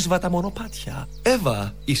και δύσβατα μονοπάτια.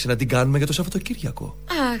 Εύα, είσαι να την κάνουμε για το Σαββατοκύριακο?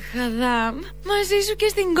 Αχ, Αδάμ, μαζί σου και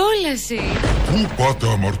στην κόλαση. Πού πάτε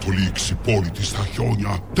αμαρτωλοί ξυπόλοιτοι στα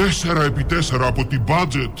χιόνια? 4x4 από την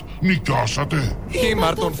budget. Νοικιάσατε?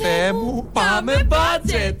 Ήμαρτον Θεέ μου, πάμε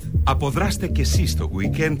budget. Αποδράστε και εσείς το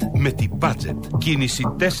weekend με την budget. Κίνηση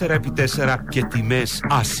 4x4 και τιμές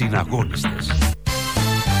ασυναγώνιστες.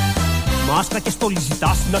 Μάσκα και στολή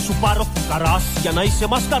ζητάς, να σου πάρω φουκαράς. Για να είσαι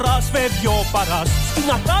μασκαράς, φεύγει ο παράς. Τι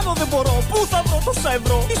να κάνω δεν μπορώ, πού θα βρω τόσα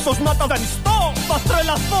ευρώ? Ίσως να τα δανειστώ, θα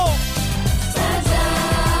τρελαθώ.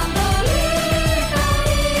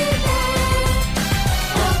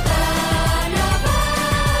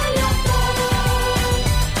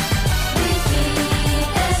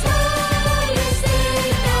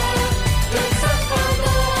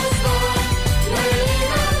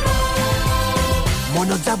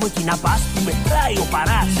 μου εκεί να πας που μετράει ο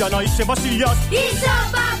παράς. Για να είσαι βασιλιάς είσαι ο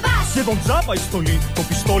παπάς. Σχεδόν τζάπα η στολή, το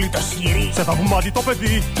πιστόλι το σιρί. Σε θαυμάτι το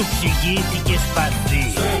παιδί, του ξηγήθηκε σπαθί.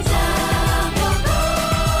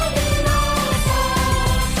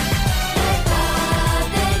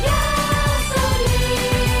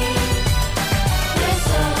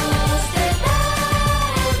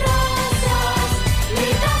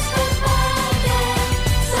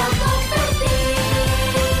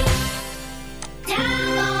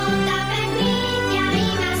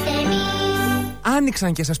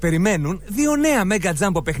 Άνοιξαν και σας περιμένουν 2 νέα Mega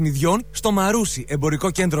Jumbo παιχνιδιών στο Μαρούσι,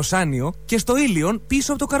 εμπορικό κέντρο Σάνιο, και στο Ήλιον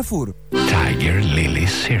πίσω από το Καρφούρ. Tiger Lily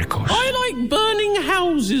Circus. I like burning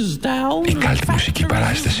houses down. Η καλτ μουσική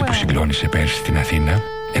παράσταση που συγκλώνησε πέρσι στην Αθήνα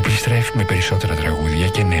επιστρέφει με περισσότερα τραγούδια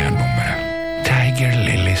και νέα νούμερα. Tiger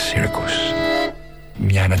Lily Circus.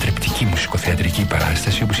 Μια ανατρεπτική μουσικοθεατρική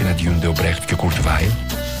παράσταση όπου συναντιούνται ο Μπρέχτ και ο Κουρτ Βάιλ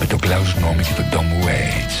με τον Κλάους Νόμι και τον Ντόμ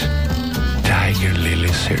Waits. Tiger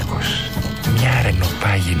Lily Circus. Μια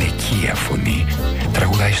ρενοπά γυναικεία φωνή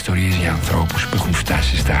τραγουδά ιστορίες για ανθρώπους που έχουν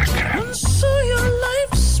φτάσει στα άκρα.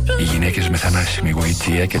 Οι γυναίκες με θανάσιμη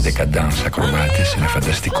γοητεία και ντεκαντάνς ακροβάτες σε ένα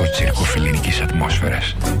φανταστικό τσίρκο φιλινικής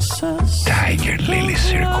ατμόσφαιρας. Tiger Lily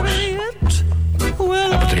Circus.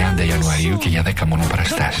 Από 30 Ιανουαρίου και για 10 μόνο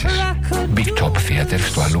παραστάσεις. Big Top Theater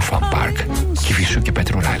στο Αλούφαν Park, Κηφισού και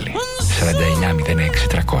Πέτρου Ράλι. 4906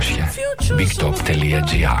 300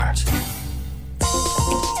 bigtop.gr.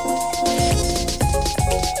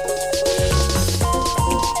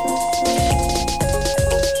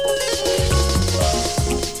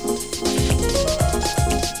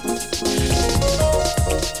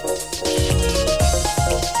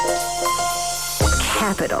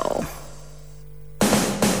 Capital.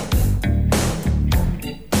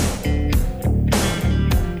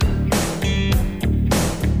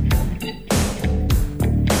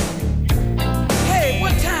 Hey,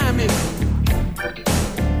 what time is it?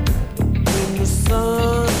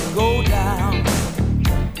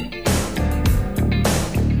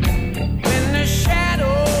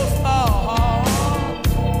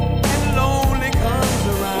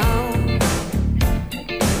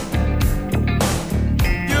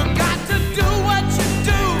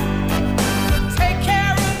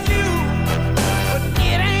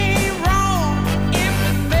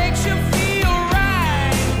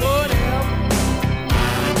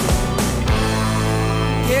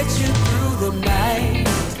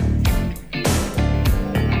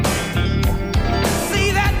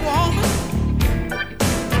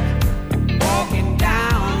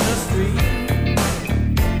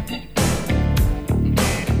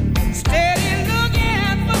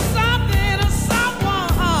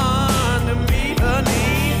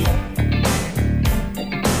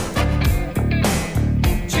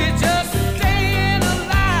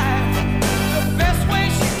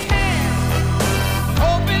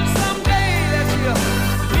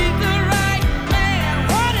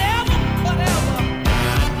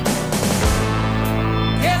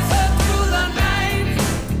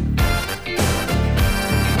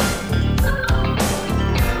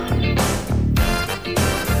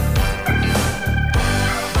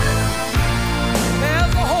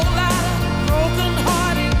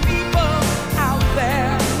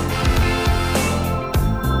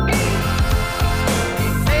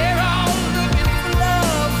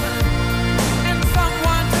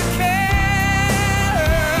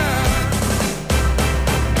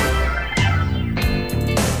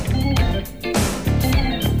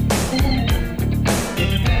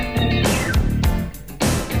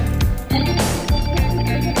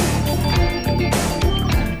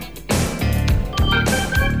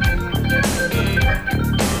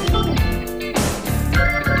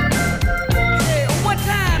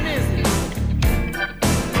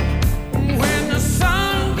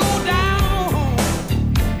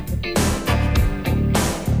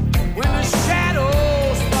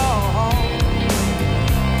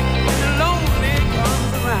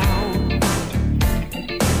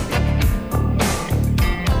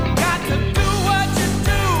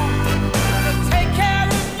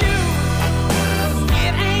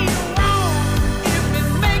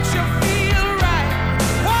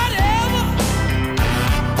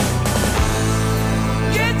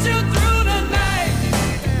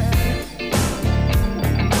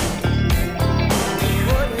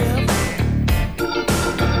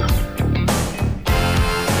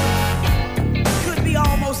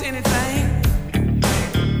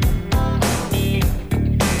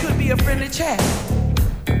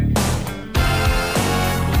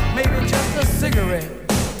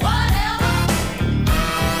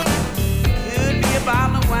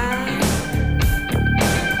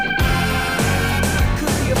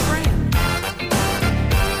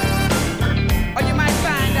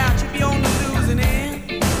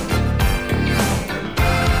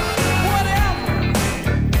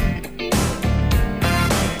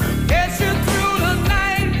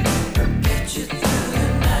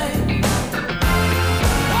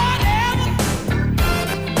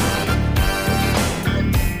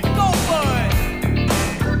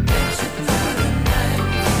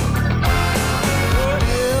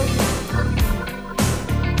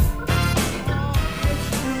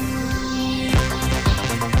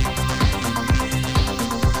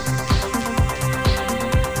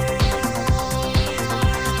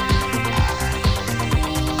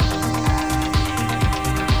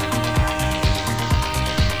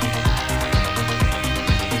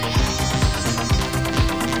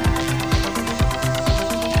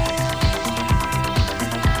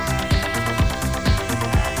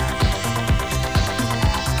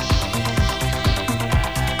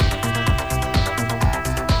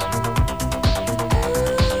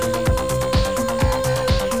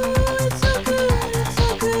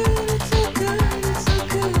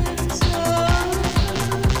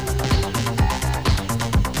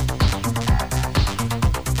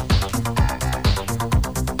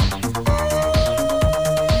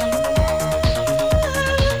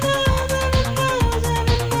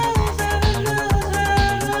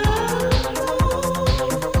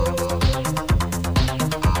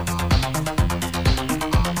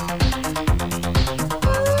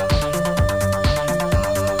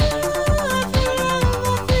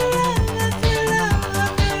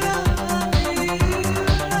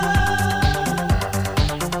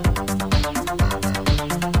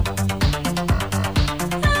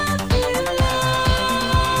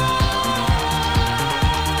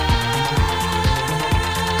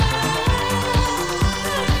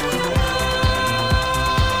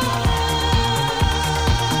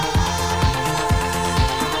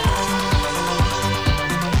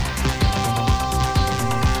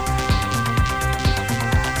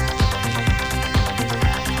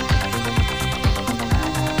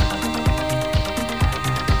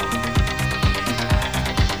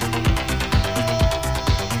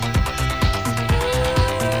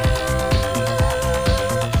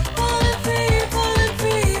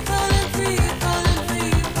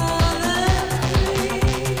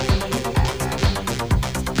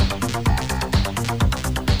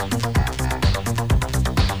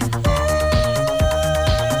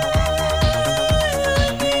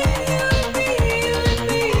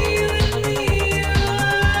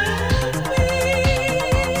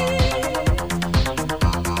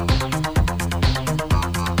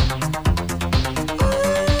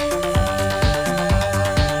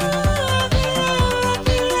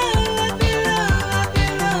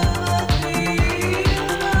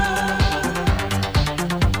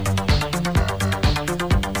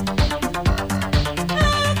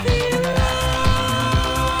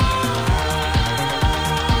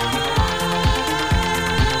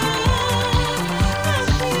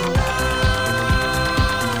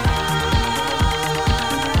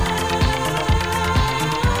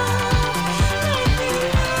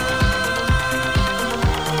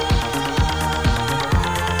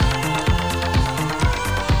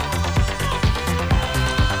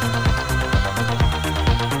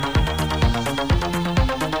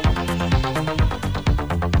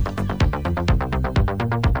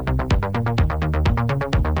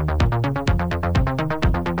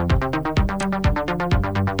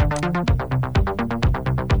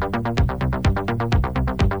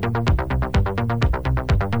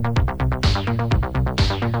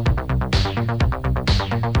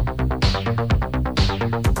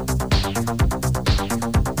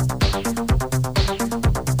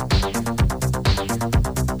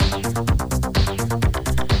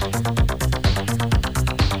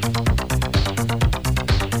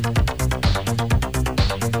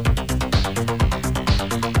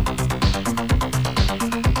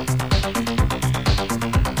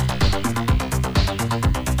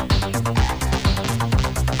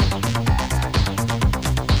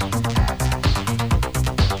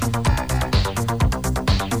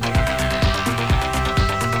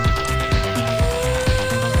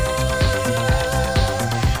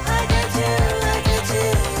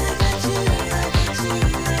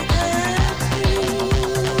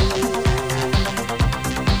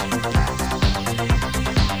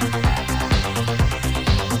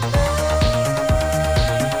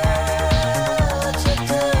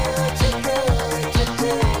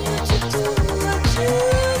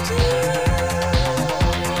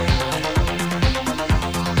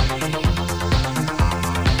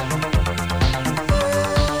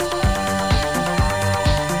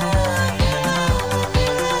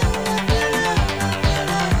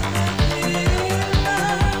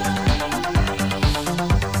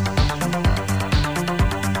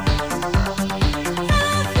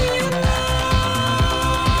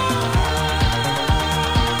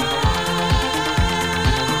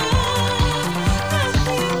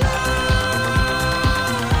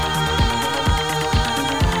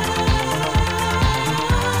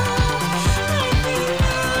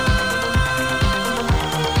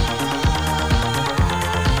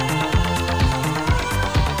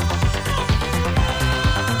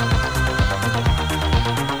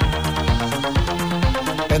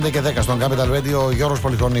 5 και 10 στον Capital Radio, ο Γιώργος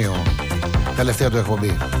Πολυχρονίου. Τελευταία του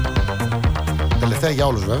εκπομπή. Τελευταία για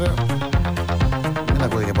όλους βέβαια. Δεν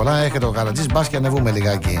ακούγεται και πολλά. Έχετε ο Καρατζής, μπας και ανεβούμε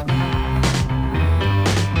λιγάκι.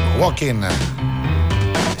 Walk-in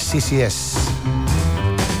CCS.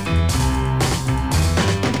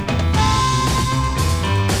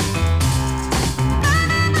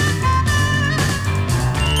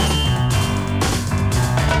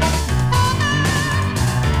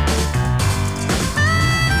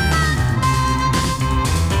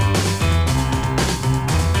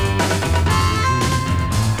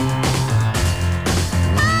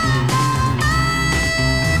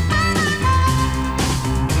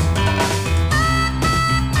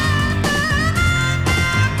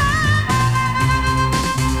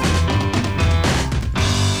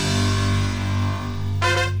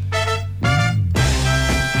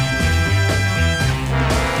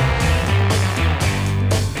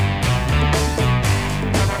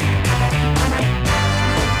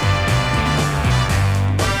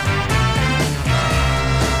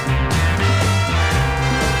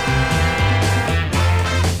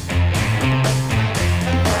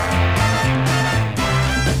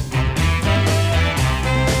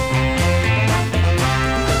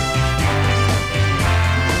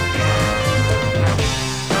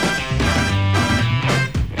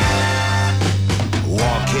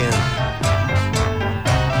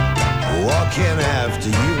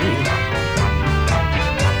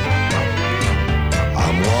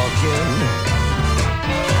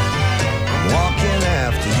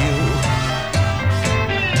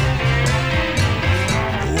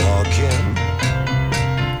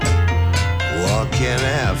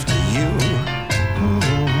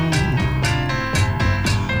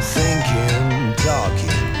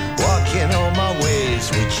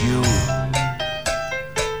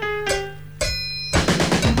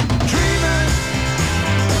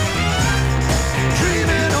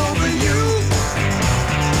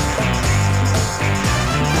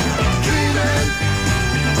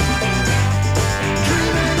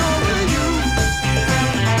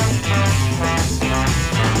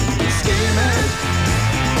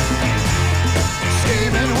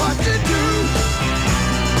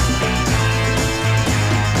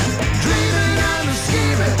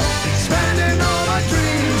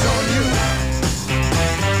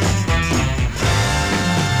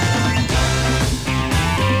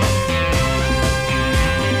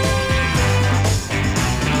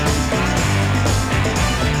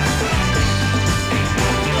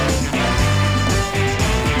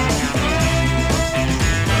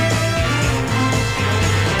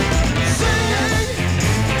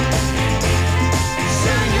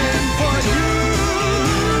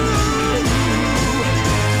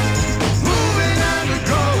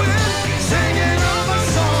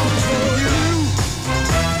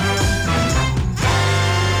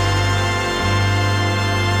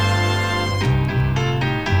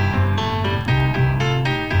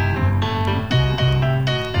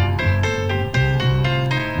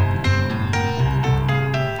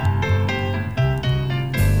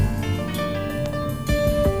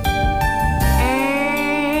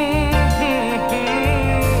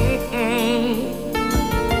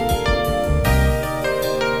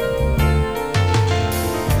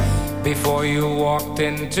 Before you walked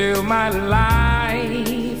into my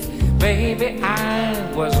life, baby, I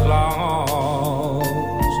was lost.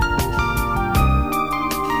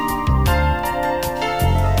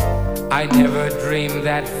 I never dreamed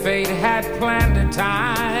that fate had planned a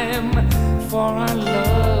time for our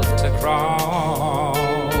love to cross.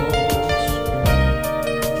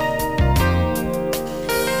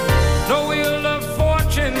 No wheel of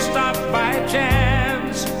fortune stopped by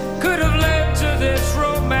chance could have led to this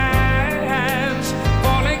romance.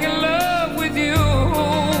 Falling in love with you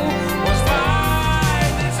was by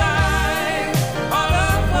design. Our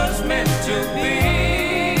love was meant to be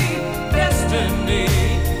destiny.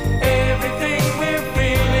 Everything we're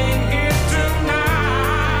feeling here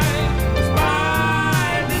tonight was by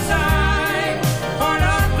design. Part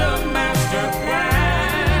of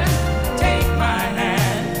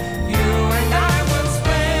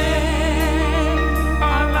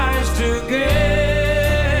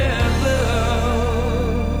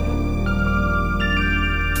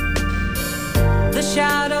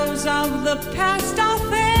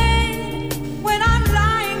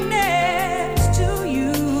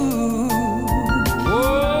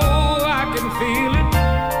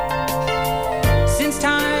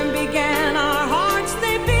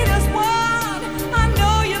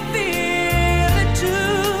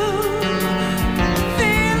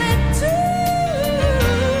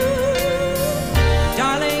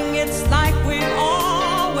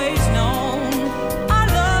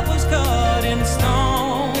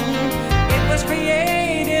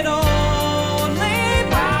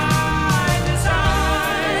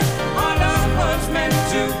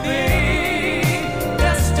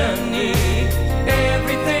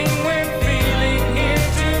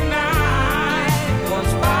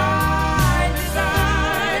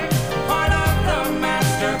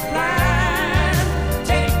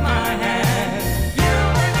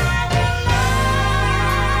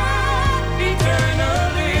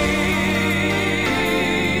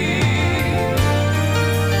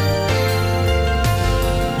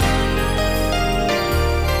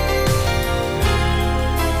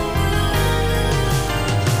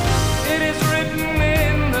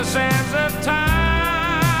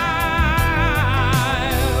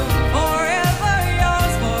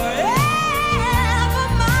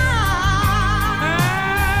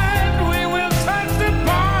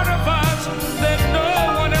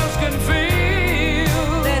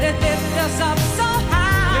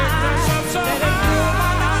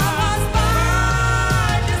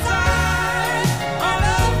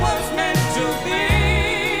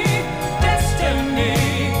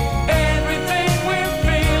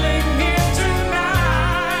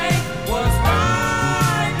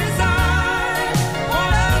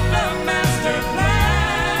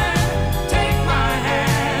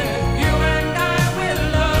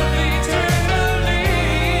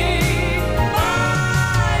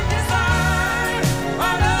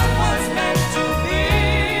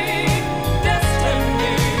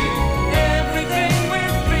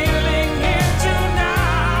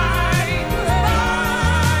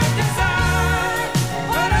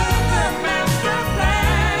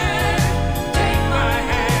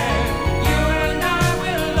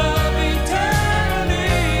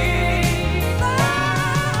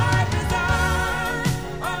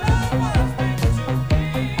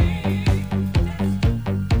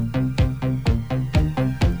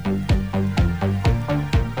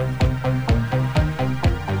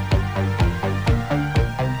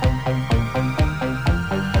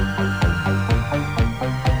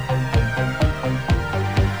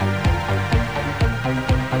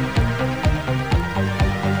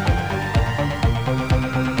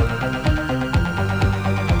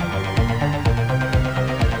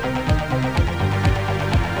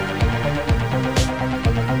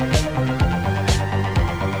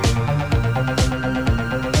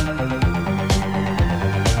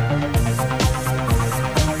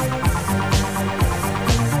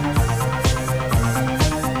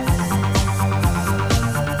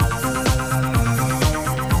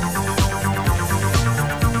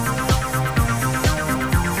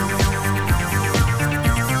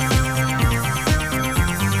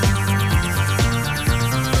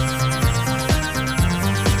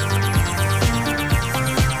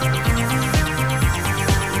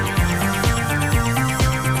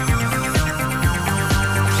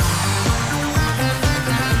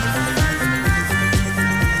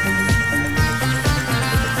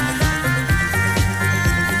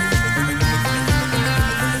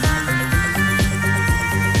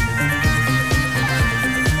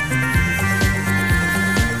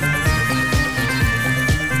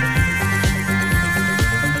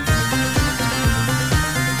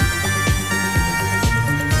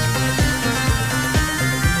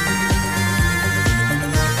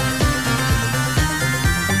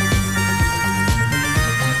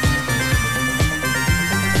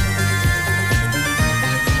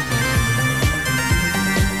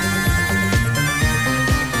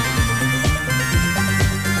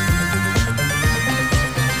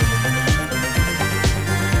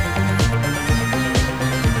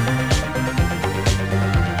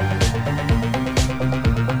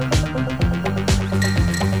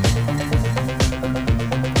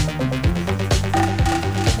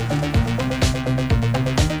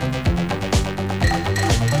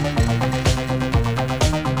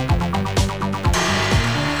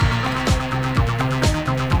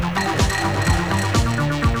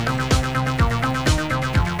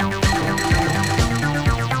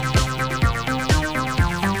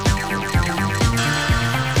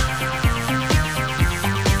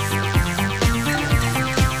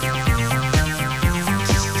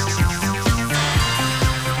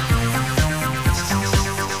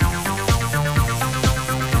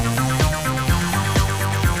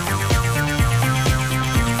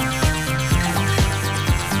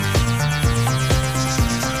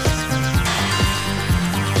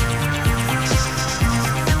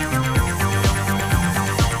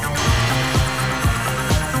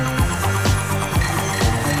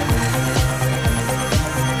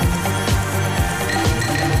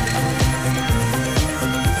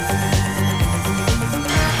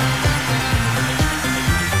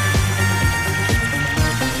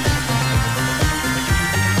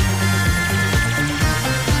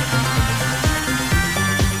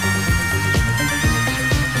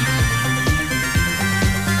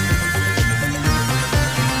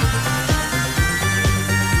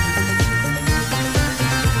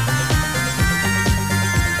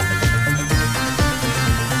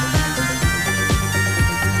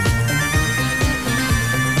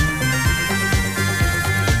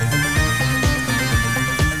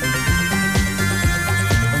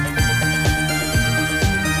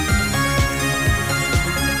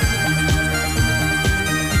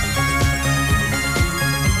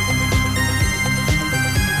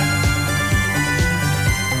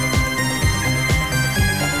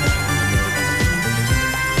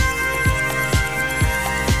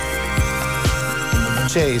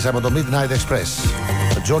Chase από το Midnight Express.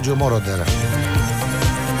 Giorgio Moroder.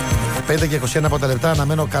 5 και 21 από τα λεπτά.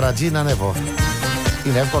 Αναμένω Καρατζή να ανέβω.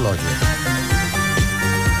 Είναι εύκολο, όχι?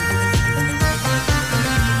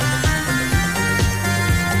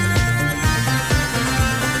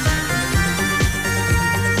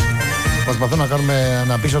 Προσπαθώ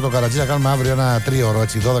να πείσω το Καρατζή να κάνουμε αύριο ένα τρίωρο,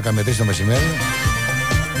 έτσι, 12 με 3 το μεσημέρι.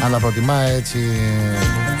 Αλλά προτιμά έτσι.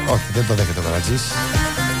 Όχι, δεν το δέχεται ο Καρατζής.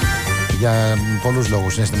 Για πολλούς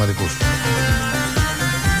λόγους συναισθηματικούς.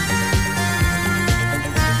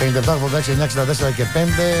 57, 86, 9, 64 και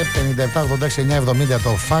 5. 57, 86, 9, 70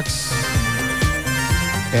 το fax.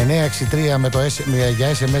 963 με το για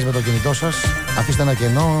SMS με το κινητό σας. Αφήστε ένα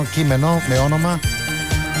κενό κείμενο με όνομα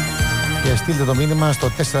και στείλτε το μήνυμα στο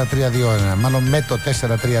 4321. Μάλλον με το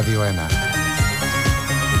 4321.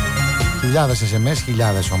 Χιλιάδες SMS,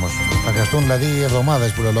 χιλιάδες όμως. Θα χρειαστούν δηλαδή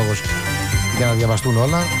εβδομάδες που λέει ο λόγος για να διαβαστούν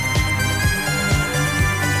όλα.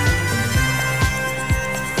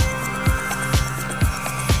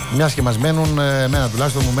 Μιας και μας μένουν, εμένα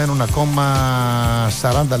τουλάχιστον μου μένουν ακόμα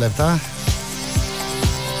 40 λεπτά.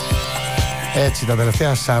 Έτσι, τα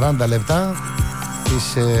τελευταία 40 λεπτά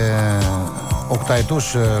της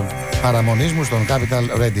οκταετούς παραμονής μου στον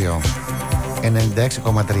Capital Radio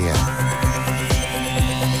 96,3.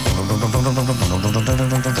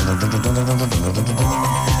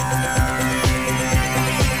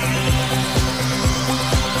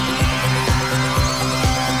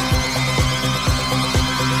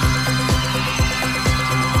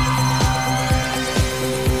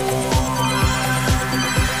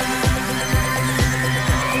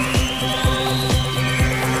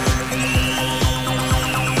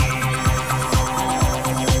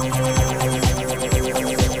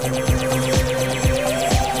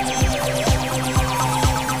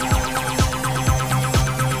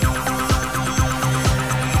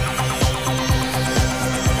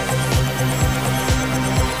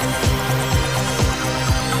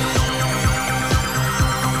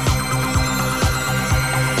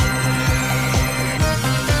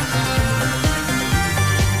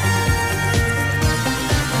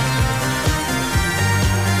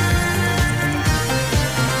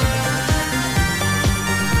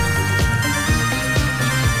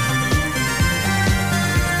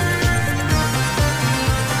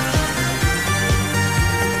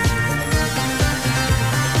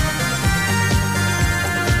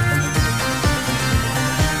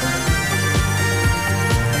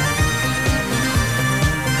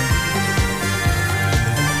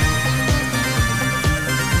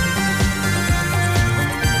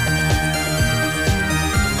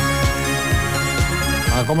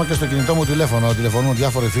 Ακόμα και στο κινητό μου τηλέφωνο τηλεφωνούν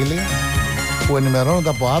διάφοροι φίλοι που ενημερώνονται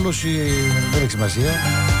από άλλους ή δεν έχει σημασία.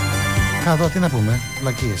 Κάτω, τι να πούμε,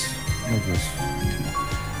 βλακίες.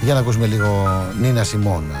 Για να ακούσουμε λίγο Νίνα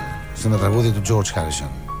Σιμών στο ένα τραγούδι του George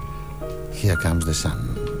Harrison. Here comes the sun.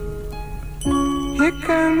 Here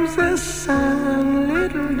comes the sun,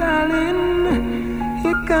 little darling.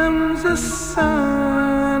 Here comes the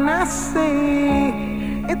sun. I say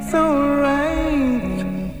it's alright.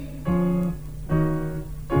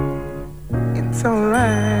 It's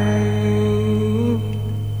alright.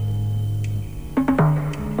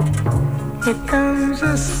 Here comes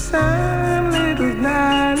the sun, little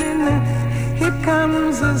darling. Here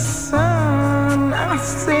comes the sun. I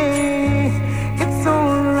say it's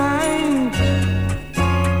alright.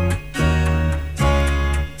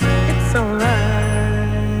 It's alright.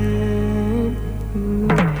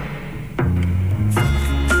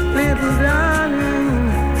 Little darling,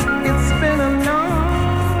 it's been a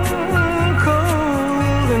long,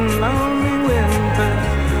 cold and lonely winter.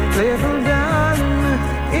 Little darling,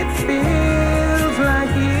 it feels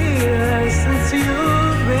like years since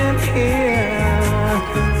you've been here.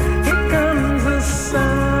 Here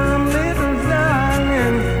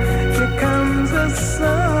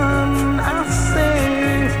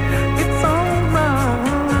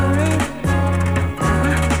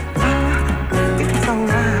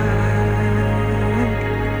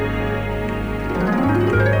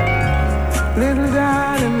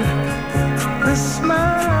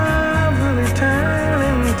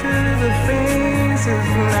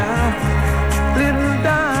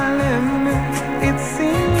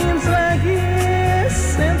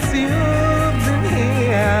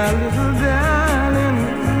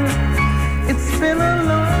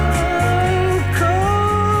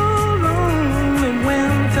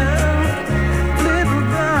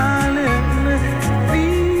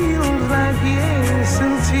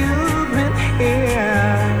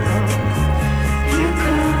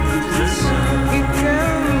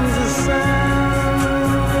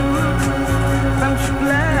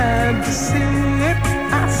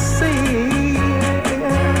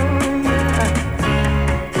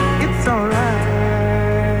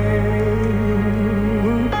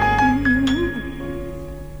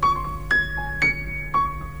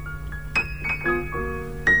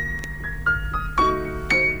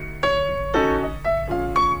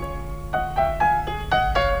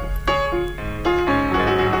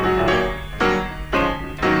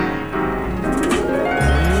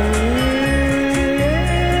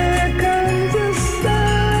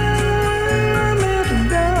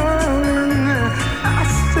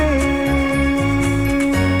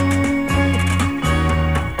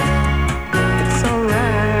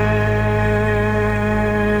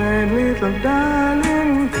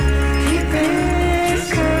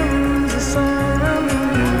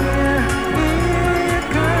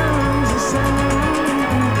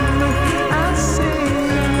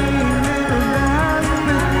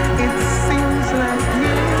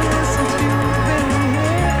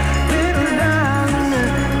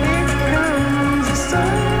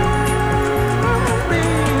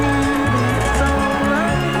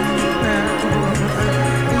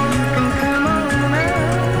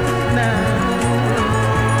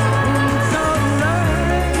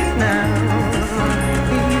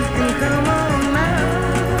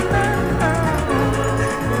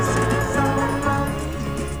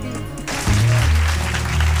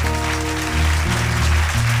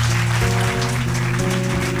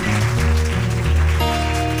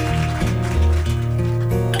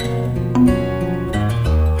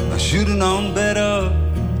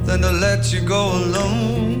you go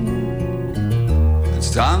alone.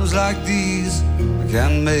 It's times like these I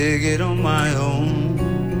can't make it on my own.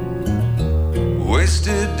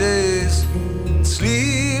 Wasted days,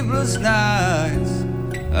 sleepless nights,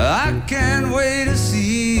 I can't wait to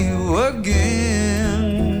see you again.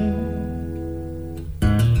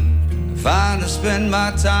 Fine to spend my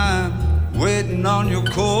time waiting on your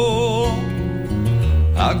call.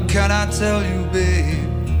 How can I tell you, babe,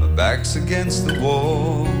 my back's against the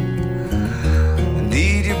wall. I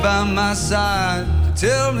need you by my side to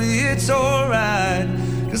tell me it's alright,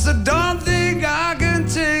 'cause I don't think I can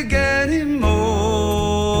take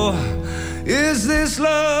anymore. Is this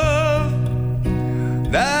love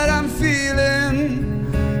that I'm feeling?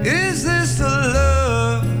 Is this the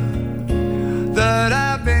love that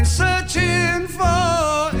I've been searching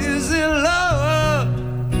for? Is it love,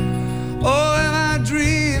 or am I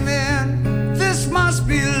dreaming? This must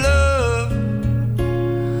be love,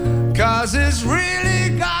 'cause it's really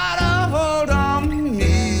got a hold on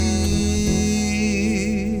me.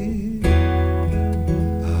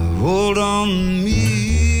 Hold on me.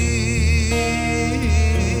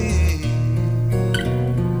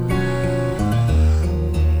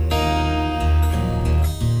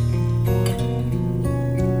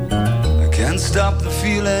 Stop the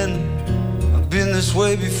feeling, I've been this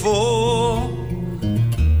way before,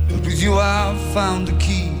 but with you I've found the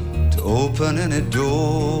key to open any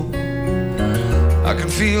door. I can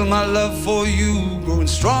feel my love for you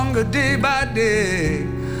growing stronger day by day.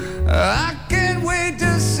 I can't wait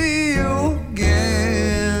to see you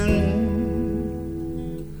again,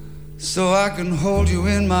 so I can hold you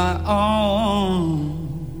in my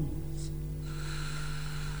arms.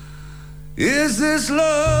 Is this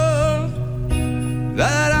love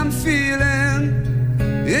that I'm feeling?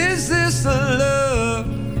 Is this the love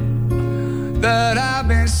that I've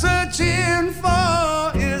been searching for?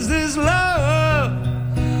 Is this love,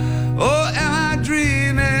 or am I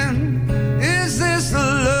dreaming? Is this the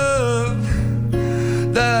love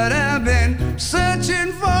that I've been searching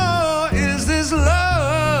for? Is this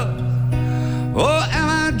love, or am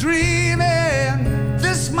I dreaming?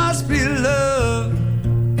 This must be love,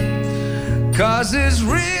 'cause it's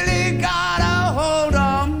really got a hold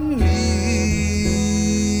on me.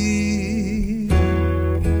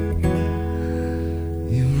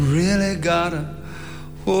 You really got a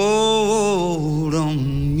hold on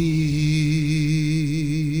me.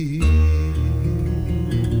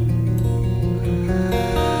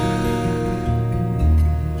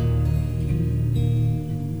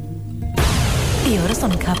 Η ώρα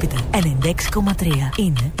στον Capital 96,3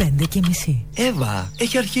 είναι 5:30. Εύα,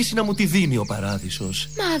 έχει αρχίσει να μου τη δίνει ο παράδεισος.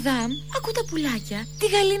 Μα Αδάμ, ακού τα πουλάκια, τη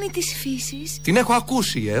γαλήνη της φύσης. Την έχω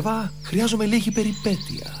ακούσει, Εύα. Χρειάζομαι λίγη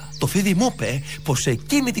περιπέτεια. Το φίδι μου είπε πως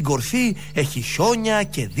εκείνη την κορφή έχει χιόνια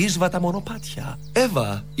και δύσβατα μονοπάτια.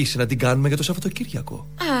 Εύα, είσαι να την κάνουμε για το Σαββατοκύριακο?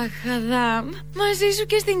 Αχ, Αδάμ, μαζί σου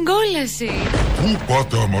και στην κόλαση. Πού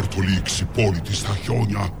πάτε αμαρτωλοί ξυπόλοιτοι στα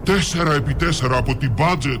χιόνια? 4x4 από την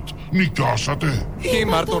budget. Νοικιάσατε?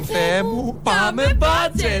 Ήμαρτον Θεέ μου, πάμε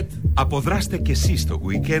budget. Αποδράστε και εσείς το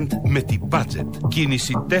weekend με την budget.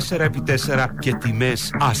 Κίνηση 4x4 και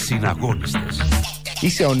τιμές ασυναγώνιστες.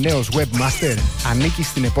 Είσαι ο νέος webmaster? Ανήκεις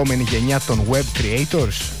στην επόμενη γενιά των web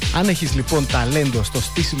creators? Αν έχεις λοιπόν ταλέντο στο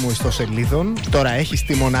στήσιμο ιστοσελίδων, τώρα έχεις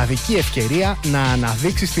τη μοναδική ευκαιρία να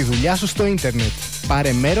αναδείξεις τη δουλειά σου στο ίντερνετ.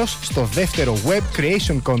 Πάρε μέρος στο δεύτερο Web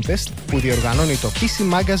Creation Contest που διοργανώνει το PC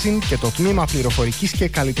Magazine και το Τμήμα Πληροφορικής και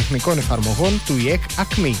Καλλιτεχνικών Εφαρμογών του ΙΕΚ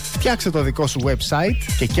ΑΚΜΗ. Φτιάξε το δικό σου website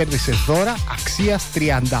και κέρδισε δώρα αξίας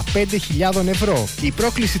 35.000 ευρώ. Η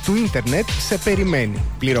πρόκληση του ίντερνετ σε περιμένει.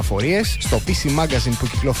 Πληροφορίες στο PC Magazine που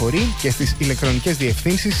κυκλοφορεί και στις ηλεκτρονικές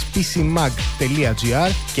διευθύνσεις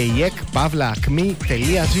pcmag.gr και iec.acme.gr.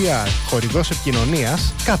 Χορηγός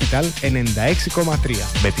επικοινωνίας Capital 96,3.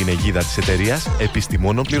 Με την αιγίδα της εταιρείας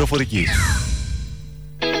Επιστημόνων Πληροφορικής.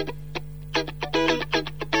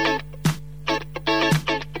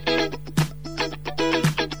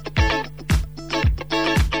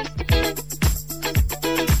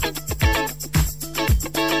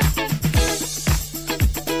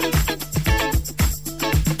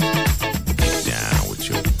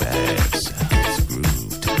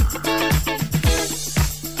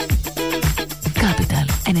 Capital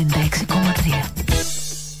 96,3.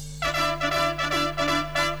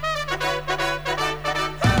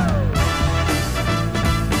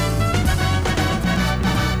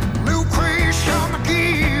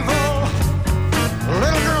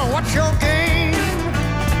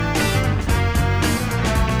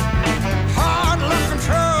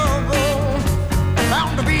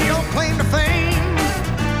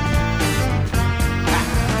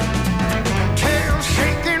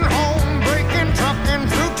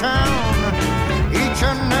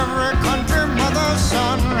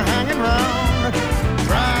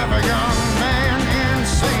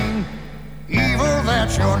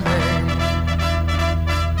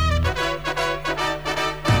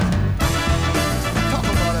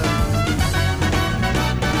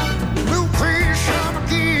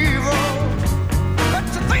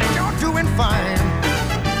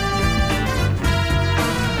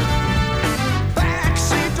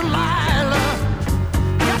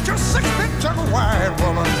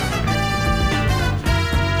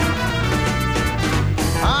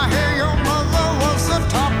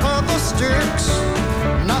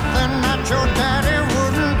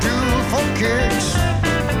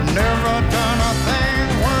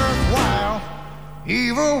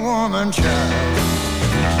 woman child.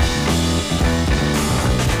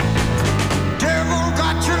 Devil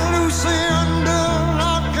got you loose under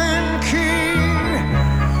lock and key.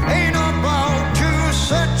 Ain't about to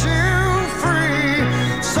set you free.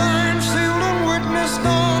 Signed, sealed, and witnessed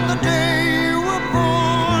on the day you were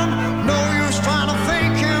born. No use trying to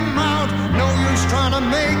fake him out. No use trying to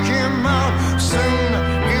make him out. Soon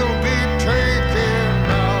he'll be taking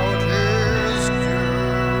out his due.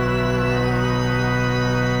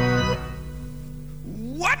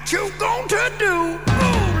 What you going to do?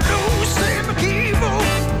 Oh, Lucy McKeever.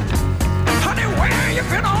 Honey, where you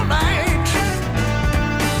been all night?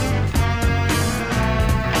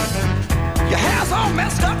 Your hair's all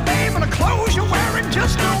messed up, babe, and the clothes you're wearing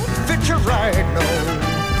just don't fit you right, no.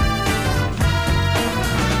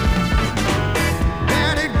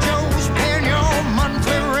 Daddy Joe's paying your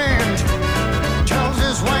monthly rent. Tells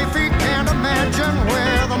his wife he can't imagine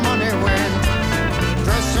where the money went.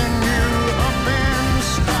 Dressing you up in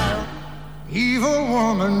style, evil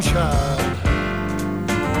woman child.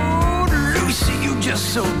 Oh, Lucy, you just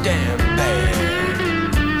so damn bad.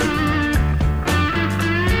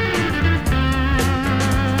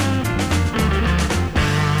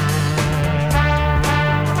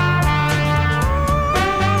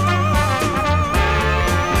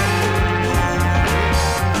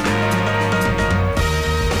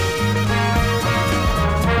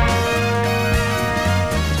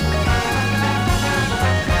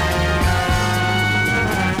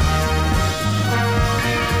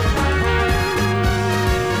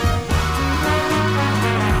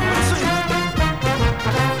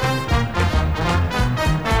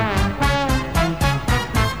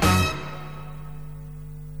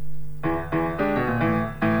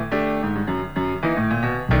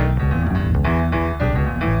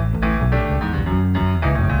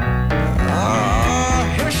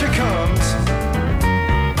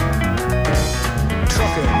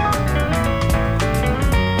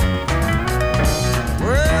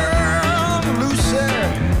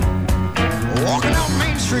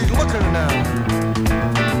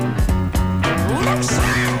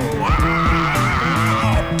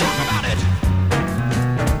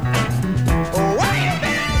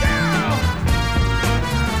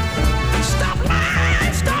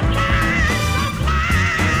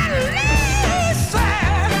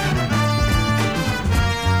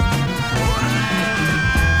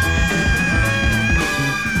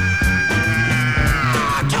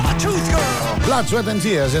 Sweat and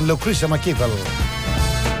Tears and Lucretia McKeever.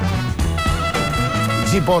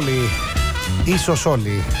 G Πόλη, ίσως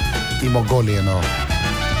όλοι οι Μογγόλοι εννοώ.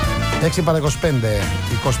 6 παρά 25.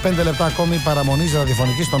 25 λεπτά ακόμη παραμονής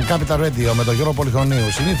ραδιοφωνικής στον Capital Radio με τον Γιώργο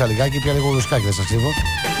Πολυχρονίου. Συνήθα λιγάκι, πια λίγο ουσκάκι, δεν σας ξύβω.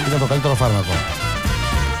 Ήταν το καλύτερο φάρμακο.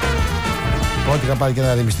 Πρώτη είχα πάρει και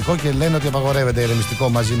ένα ρεμιστικό και λένε ότι απαγορεύεται ρεμιστικό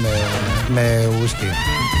μαζί με ουσκί.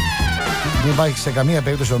 Μην υπάρχει σε καμία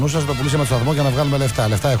περίπτωση ο νου σας να το πουλήσουμε στο σταθμό για να βγάλουμε λεφτά.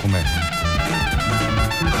 Λεφτά έχουμε.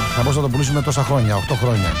 Θα μπορούσαμε να το πουλήσουμε τόσα χρόνια, 8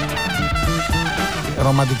 χρόνια.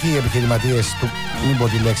 Ρομαντικοί επιχειρηματίες του, μην πω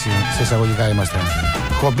τη λέξη, σε εισαγωγικά είμαστε.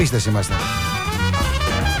 Χομπίστες είμαστε.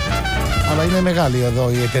 Αλλά είναι μεγάλη εδώ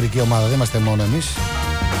η εταιρική ομάδα, δεν είμαστε μόνο εμείς.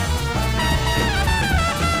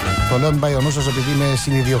 Το λέω μην πάει ο νους σας επειδή είμαι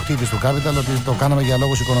συνειδιοκτήτης του Capital, ότι το κάναμε για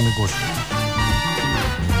λόγους οικονομικούς.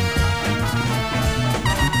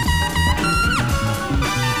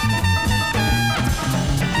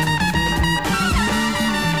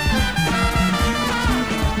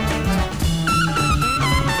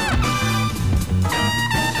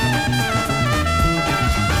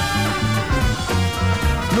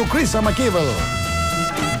 Lucretia McKeever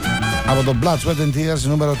από το Blood, Sweat and Tears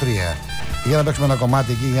νούμερο 3. Για να παίξουμε ένα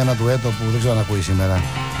κομμάτι εκεί για ένα ντουέτο που δεν ξέρω αν ακούει σήμερα.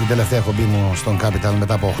 Την τελευταία εκπομπή μου στον Capital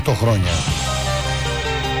μετά από 8 χρόνια.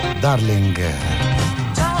 Darling.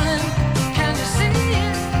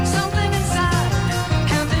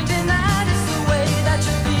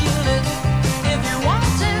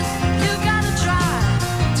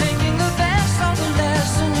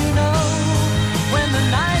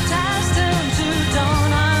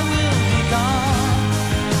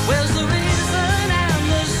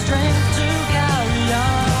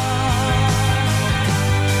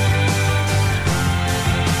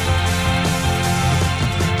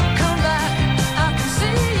 Come back.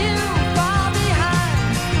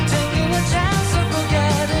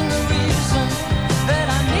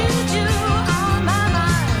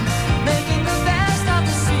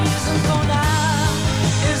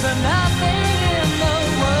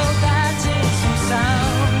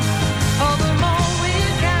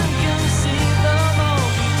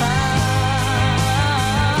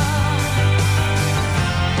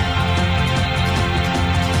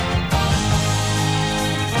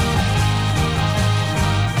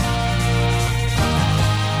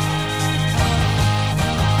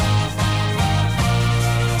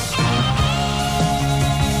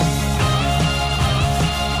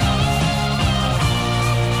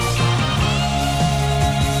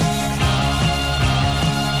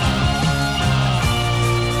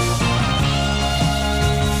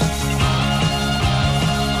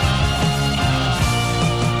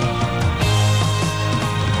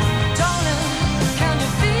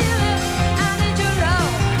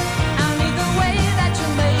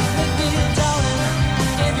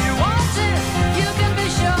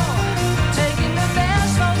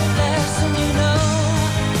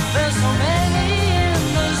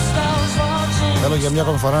 μια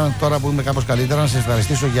ακόμη φορά, τώρα που είμαι κάπως καλύτερα, να σας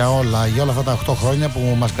ευχαριστήσω για όλα αυτά τα 8 χρόνια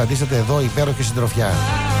που μας κρατήσατε εδώ υπέροχη συντροφιά.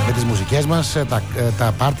 Με τις μουσικές μας,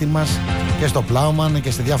 τα πάρτι μας και στο Πλάουμαν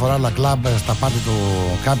και σε διάφορα άλλα κλαμπ στα πάρτι του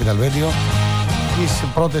Capital Radio. Τις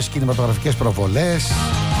πρώτες κινηματογραφικές προβολές,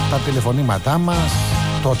 τα τηλεφωνήματά μας,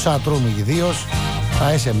 το chat room ιδίως,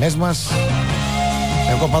 τα SMS μας.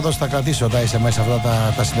 Εγώ πάντως θα κρατήσω τα SMS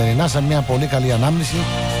αυτά τα σημερινά σαν μια πολύ καλή ανάμνηση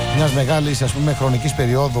μιας μεγάλης, ας πούμε, χρονικής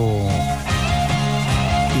περίοδου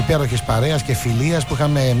υπέροχης παρέας και φιλίας που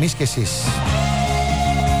είχαμε εμείς και εσείς.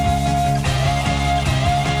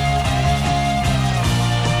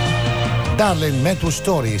 Darling με τους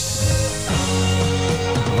Stories,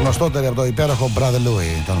 γνωστότεροι από το υπέροχο Brother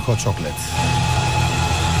Louie, τον Hot Chocolate.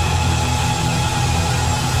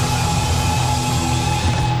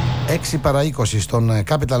 6 παρά 20 στον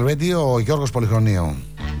Capital Radio, ο Γιώργος Πολυχρονίου.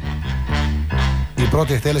 Η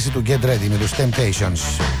πρώτη εκτέλεση του Get Ready με τους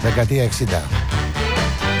Temptations, δεκαετία 60.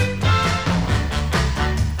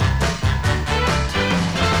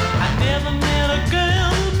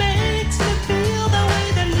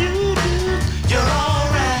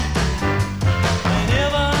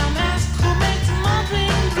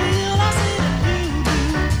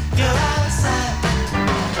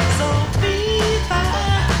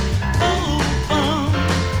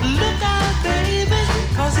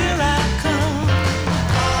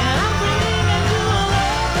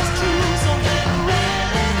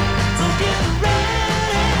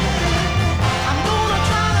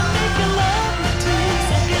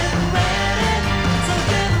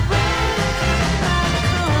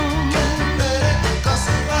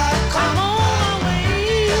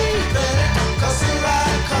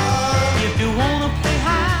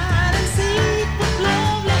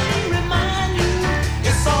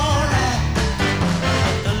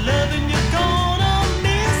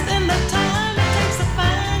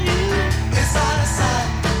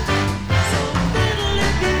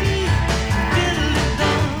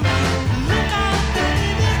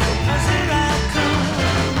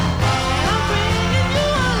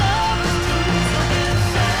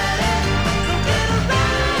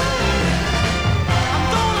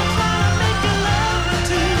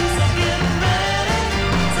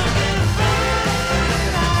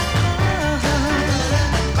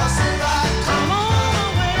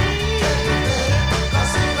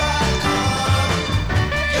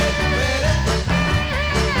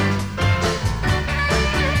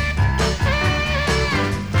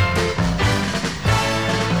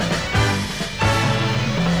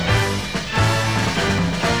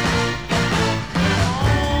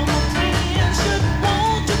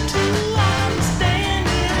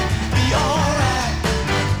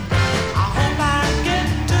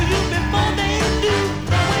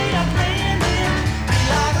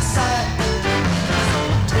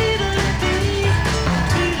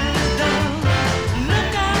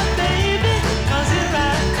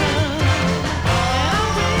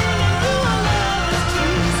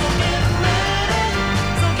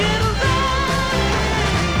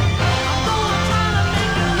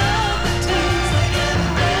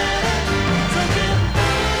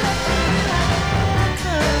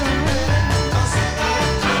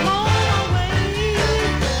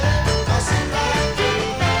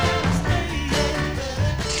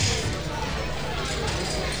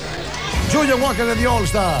 Walker and the All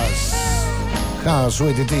Stars. How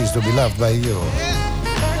sweet it is to be loved by you.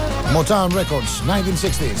 Motown Records,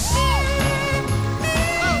 1960s.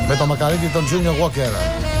 Με το μακαρίτι τον Junior Walker,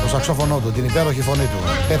 το σαξόφωνο του, την υπέροχη φωνή του.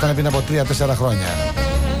 Πέθανε πριν από 3-4 χρόνια.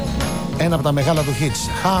 Ένα από τα μεγάλα του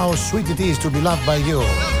hits. How sweet it is to be loved by you.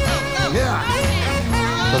 Yeah.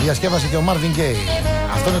 Το διασκεύασε και ο Marvin Gaye.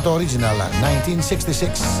 Αυτό είναι το original,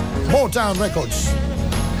 1966. Motown Records.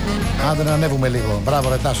 Άντε να ανέβουμε λίγο. Μπράβο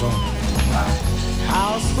ρε Τάσο.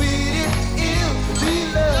 How sweet it is to be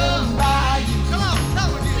loved by you. Come on, that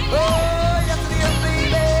one again. Oh, yes it is,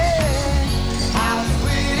 baby. How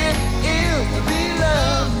sweet it is to be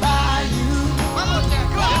loved by you. One more time,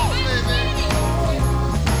 come on, baby.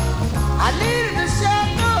 I needed to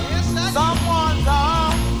shelter someone's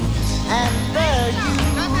arms, and there you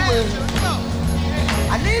were.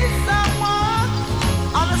 I needed someone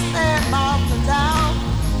understand my ups and downs,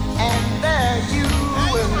 and there you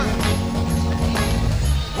were.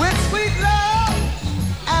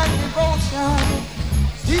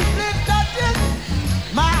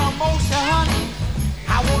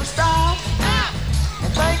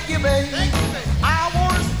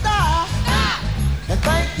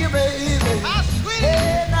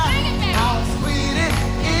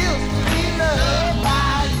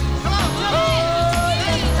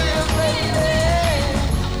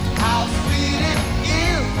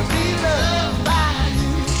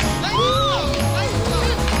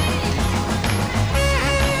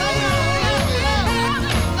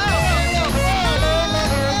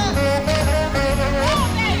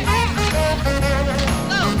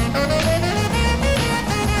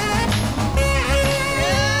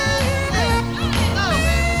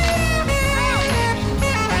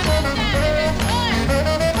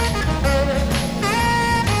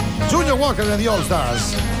 Walker and the All Stars.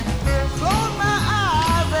 Close my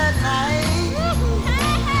eyes at night.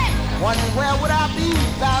 Wondering where would I be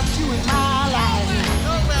without you in my life?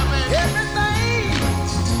 Everything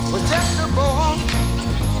was just a bore.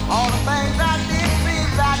 All the things I did,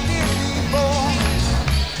 things I did before.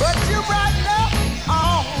 But you brightened up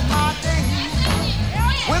all my days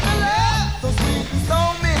with a love so sweet in so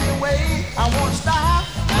many ways. I won't stop.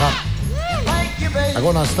 Thank you, baby. I'm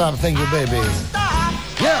gonna stop, thank you, baby.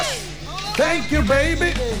 Yes, thank you, baby.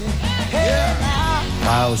 Yeah.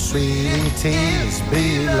 How sweet it is, be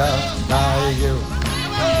loved by you.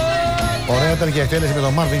 Ωραία ήταν και η εκτέλεση με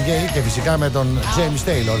τον Marvin Gaye και φυσικά με τον James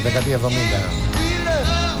Taylor, δεκαετία 70.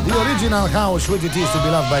 The original How Sweet It Is to Be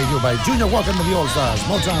Loved by You by Junior Walker and the All Stars,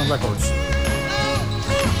 Motown Records.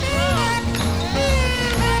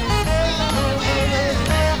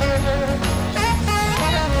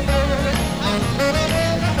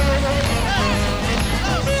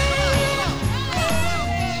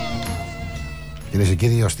 Κυρίες και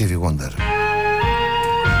κύριοι, ο Stevie Wonder.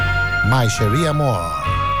 My Sharia More.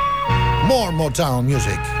 More Motown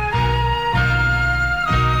music.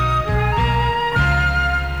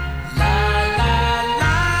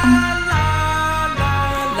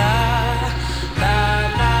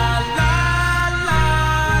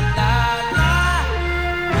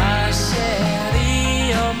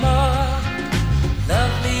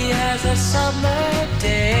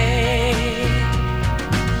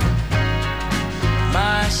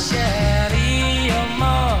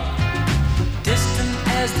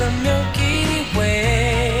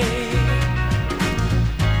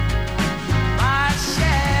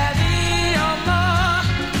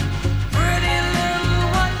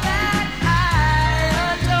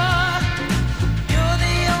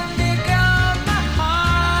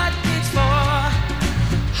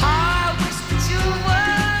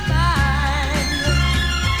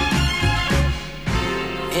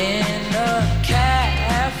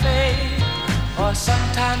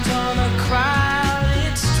 Sometimes on a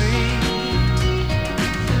crowded street,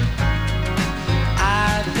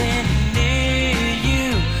 I've been near you,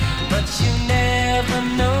 but you never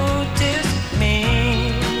noticed me.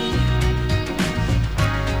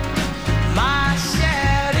 My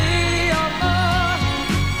Sharia love,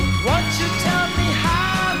 won't you tell me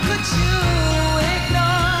how could you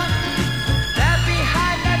ignore that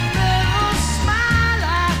behind that little smile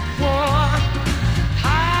I wore?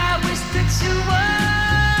 I wish that you were.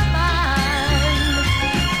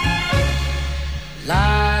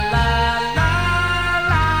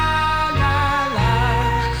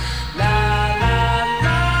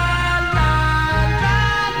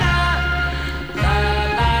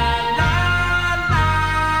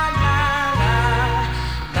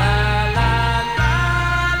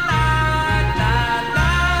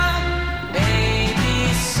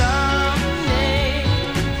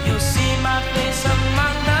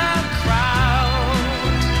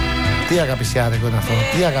 Τι αγαπησιάρικο είναι αυτό,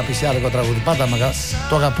 τι αγαπησιάρικο τραγούδι. Πάντα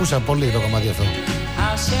το αγαπούσα πολύ το κομμάτι αυτό.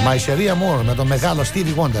 My Sharia More με τον μεγάλο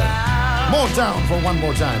Stevie Wonder. Motown for one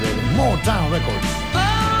more time, baby. Motown Records.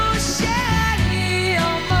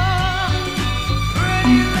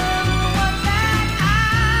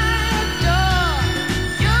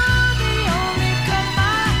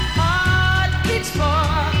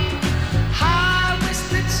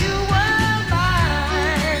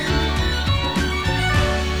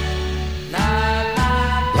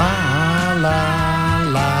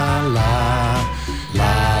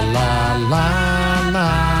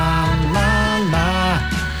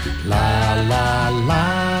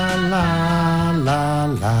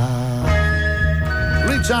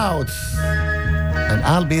 Out and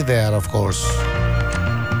I'll be there, of course.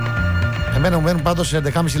 Εμένα μου μένουν πάντως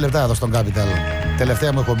 11,5 λεπτά εδώ στον Capital.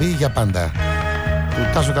 Τελευταία μου εκπομπή για πάντα. Του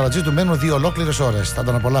Τάσου Καλατζή του μένουν 2 ολόκληρες ώρες. Θα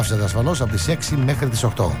τον απολαύσετε ασφαλώς από τις 6 μέχρι τις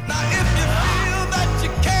 8.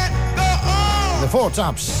 The Four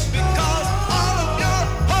Tops.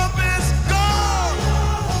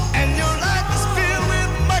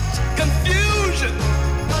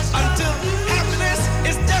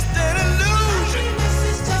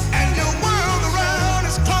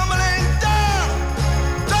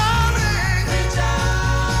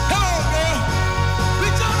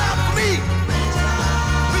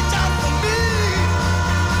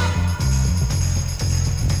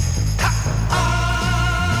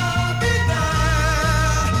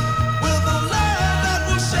 We'll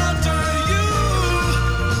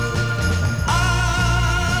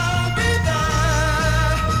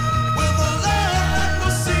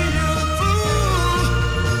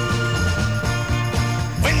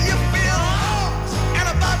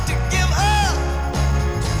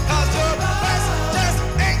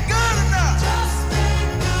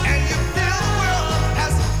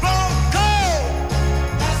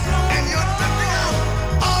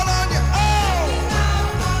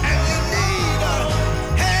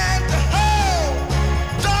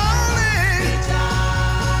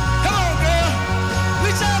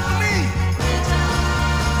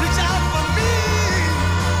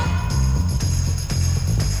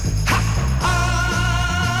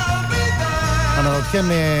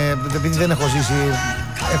αναρωτιέμαι, επειδή δεν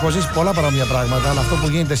έχω ζήσει πολλά παρόμοια πράγματα, αλλά αυτό που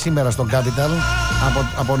γίνεται σήμερα στον Capital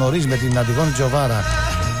από νωρίς με την Αντιγόνη Τζοβάρα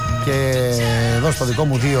και εδώ στο δικό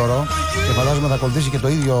μου 2ωρο, και φαντάζομαι θα ακολουθήσει και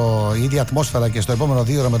η ίδια ατμόσφαιρα και στο επόμενο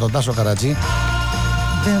 2ωρο με τον Τάσο Καρατζή,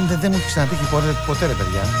 δεν μου έχει ξανατύχει ποτέ ρε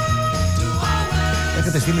παιδιά.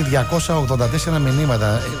 Έχετε στείλει 284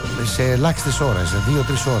 μηνύματα σε ελάχιστες ώρες, σε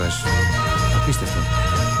 2-3 ώρες. Απίστευτο.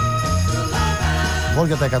 Εγώ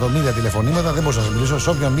για τα εκατομμύρια τηλεφωνήματα δεν μπορούσα να σας μιλήσω. Σε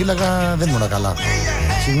όποιον μίλαγα δεν ήμουν καλά.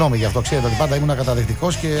 Συγγνώμη γι' αυτό, ξέρετε ότι πάντα ήμουν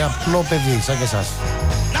καταδεικτικός και απλό παιδί, σαν και εσάς.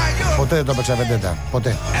 Ποτέ δεν το έπαιξα βεντέτα.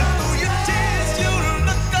 Ποτέ.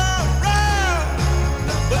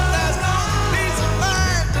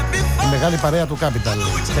 Η μεγάλη παρέα του Capital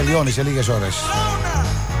τελειώνει σε λίγες ώρες.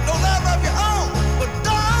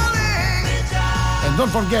 And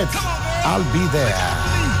don't forget, I'll be there.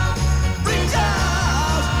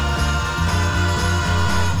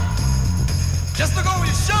 Just look over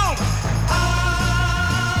your shoulder.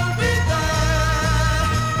 I'll be there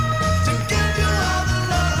to give you all the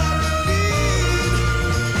love you need.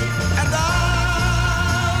 And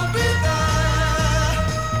I'll be there.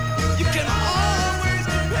 You can always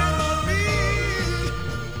depend on me.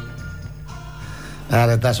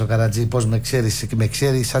 Άρα Τάσο Καρατζή, πώς με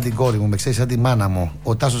ξέρεις σαν την κόρη μου, με ξέρεις σαν τη μάνα μου.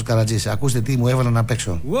 Ο Τάσος Καρατζής, ακούστε τι μου έβαλε να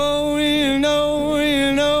παίξω.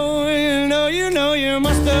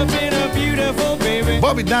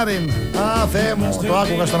 Bobby Darin. Α, Θεέ μου, το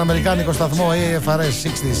άκουγα στον αμερικάνικο σταθμό AFRS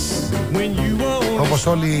 60's. Όπως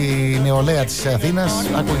όλη η νεολαία της Αθήνας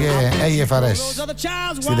άκουγε AFRS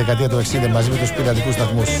στη δεκαετία του 60 μαζί με τους πειρατικούς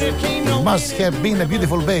σταθμούς. It must have been a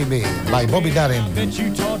beautiful baby by Bobby Darin.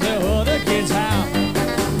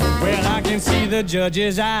 Well, I can see the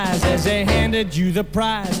judge's eyes as they handed you the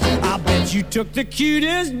prize. I bet you took the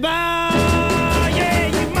cutest bow.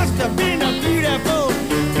 Yeah, you must have been a beautiful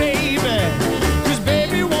baby. 'Cause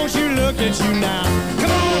baby, won't you look at you now?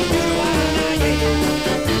 Come on, do the wild now, yeah.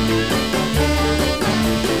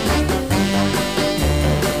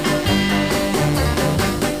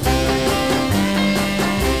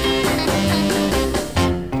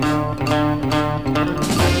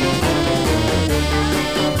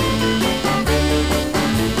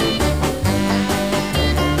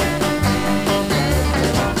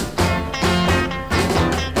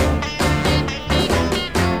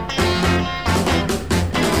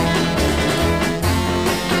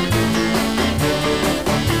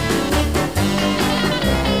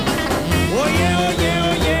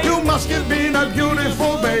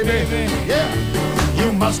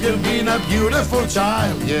 Must have been a beautiful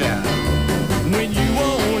child, yeah. When you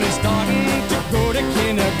were only starting to go to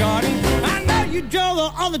kindergarten, I know you drove the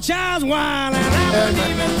other child's wild, and I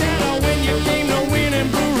wouldn't even tell when you came to winning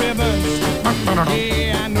blue ribbons.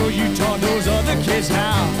 Yeah, I know you taught those other kids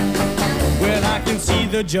how. Well, I can see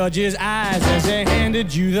the judge's eyes as they handed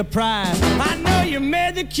you the prize. I know you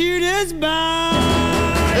made the cutest bow.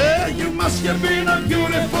 Yeah, you must have been a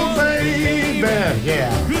beautiful baby,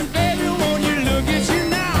 yeah. Baby, won't you look at you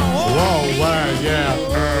now? Wow, wow, yeah.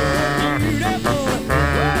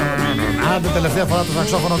 Άντε τελευταία φορά το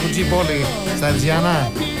σαξόφωνο του G Πόλη στα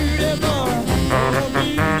Ελζιανά.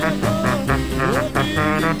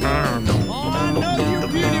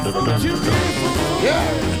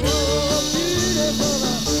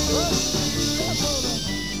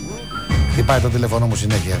 Χτυπάει το τηλέφωνο μου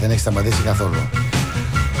συνέχεια, δεν έχει σταματήσει καθόλου.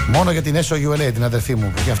 Μόνο για την SOULA, την αδερφή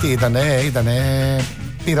μου, και αυτή ήτανε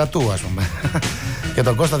πειρατού, ας πούμε. Και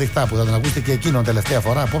τον Κώστα Διχτά που θα τον ακούσετε και εκείνον τελευταία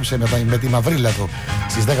φορά απόψε με τη μαυρίλα του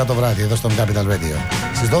στις 10 το βράδυ εδώ στον Capital Radio.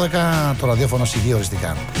 Στις 12 το ραδιόφωνο συγγεί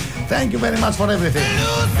οριστικά. Thank you very much for everything.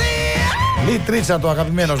 Λι Τρίτσα, το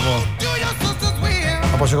αγαπημένος μου.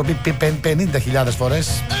 Όπως έχω πει 50.000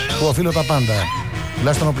 φορές, του οφείλω τα πάντα.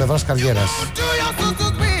 Τουλάχιστον ο πλευράς καριέρας.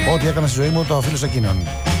 Ό,τι έκανα στη ζωή μου το οφείλω σε εκείνον.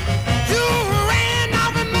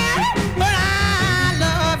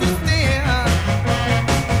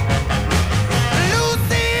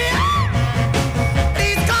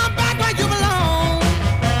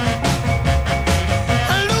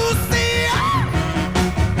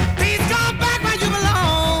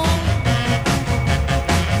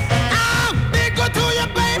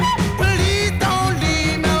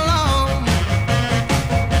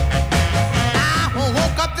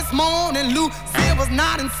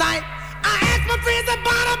 Not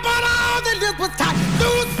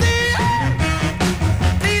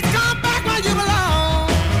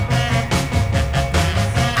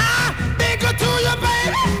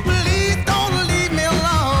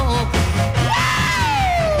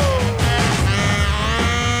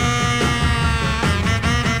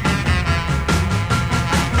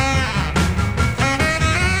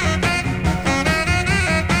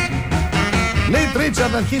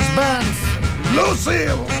Richard and his band,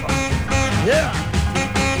 Lucille. Yeah,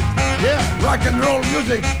 rock and roll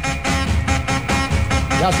music.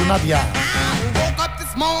 Γεια σου Νάντια. I woke up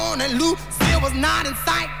this morning, Lucille was not in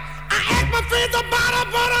sight. I asked my friends about her,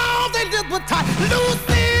 but all they did was talk.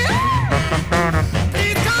 Lucille,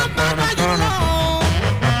 please come back where you belong.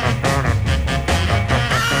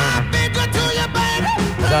 I've been good to you, baby.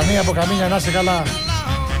 Δανία από Καμίνια, να είσαι καλά.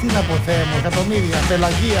 Τι να πω, Θεέ μου, εκατομμύρια,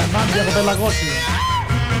 πελαγία, Νάντια από πελαγώσει.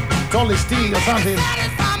 Τσόλις τι, or something.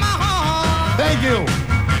 Thank you.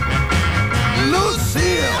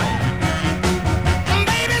 Lucille.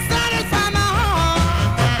 Baby, satisfy my heart.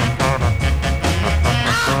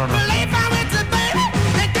 I believe I went to baby.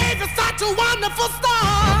 They gave you such a wonderful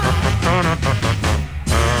start.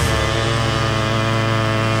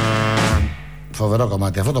 Φοβερό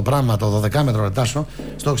κομμάτι. Αυτό το πράγμα, το 12μέτρο ρετάσο,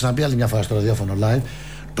 στο έχω ξαναπεί άλλη μια φορά στο ραδιόφωνο live.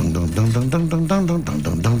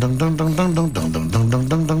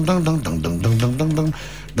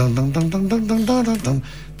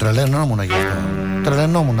 Τρελαινόμουν γι' αυτό.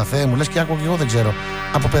 Τρελαινόμουν, Θεέ μου, λες και άκουγα και εγώ δεν ξέρω.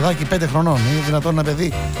 Από παιδάκι 5 χρονών. Είναι δυνατόν ένα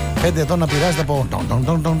παιδί 5 ετών να πειράζεται από.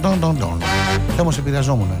 Και όμως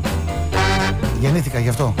επηρεαζόμουν. Γεννήθηκα γι'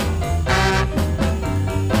 αυτό.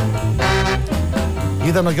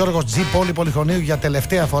 Ήταν ο Γιώργος G. Πολυχρονίου για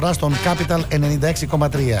τελευταία φορά στον Capital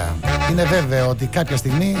 96,3. Είναι βέβαιο ότι κάποια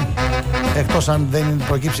στιγμή, εκτός αν δεν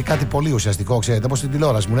προκύψει κάτι πολύ ουσιαστικό, ξέρετε, όπως στην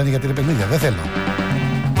τηλεόραση μου λένε για τηλεπαιχνίδια, δεν θέλω.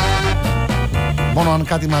 Μόνο αν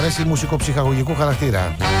κάτι μ' αρέσει μουσικοψυχαγωγικού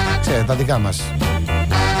χαρακτήρα. Ξέρετε, τα δικά μας.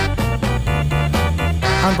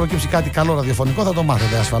 Αν προκύψει κάτι καλό ραδιοφωνικό θα το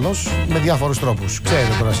μάθετε ασφαλώς με διάφορους τρόπους.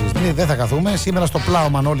 Ξέρετε τώρα εσείς. Δεν θα καθούμε. Σήμερα στο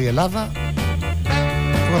πλάωμαν όλη η Ελλάδα.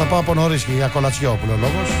 Εγώ θα πάω από νωρίς και για κολατσιό που λέει ο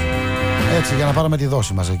λόγος. Έτσι για να πάρουμε τη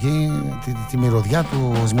δόση μας εκεί, τη μυρωδιά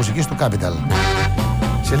της μουσικής του Capital.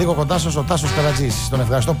 Σε λίγο κοντά σας ο Τάσος Καρατζής. Τον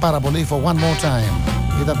ευχαριστώ πάρα πολύ for one more time.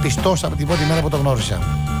 Ήταν πιστός από την πρώτη μέρα που τον γνώρισα.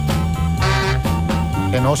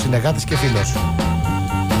 Εννοώ συνεργάτης και φίλος.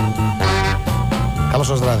 Καλό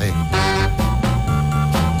σας βράδυ.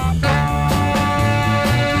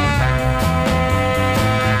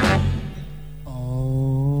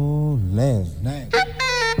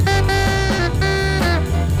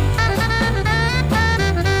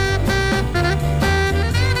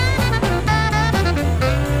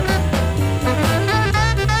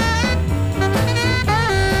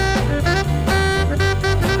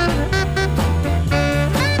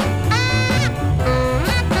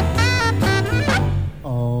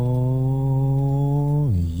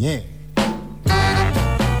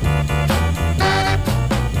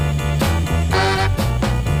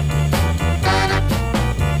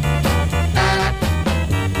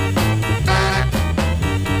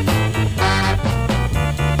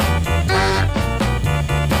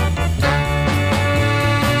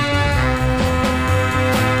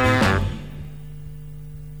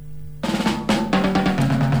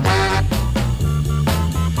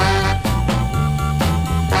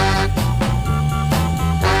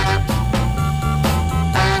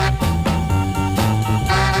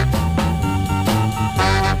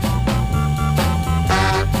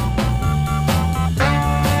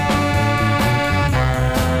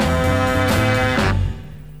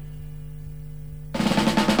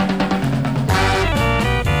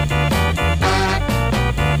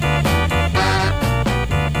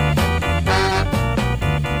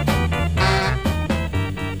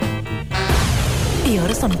 Η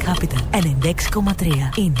ώρα στον Capital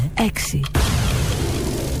 96,3 είναι 6.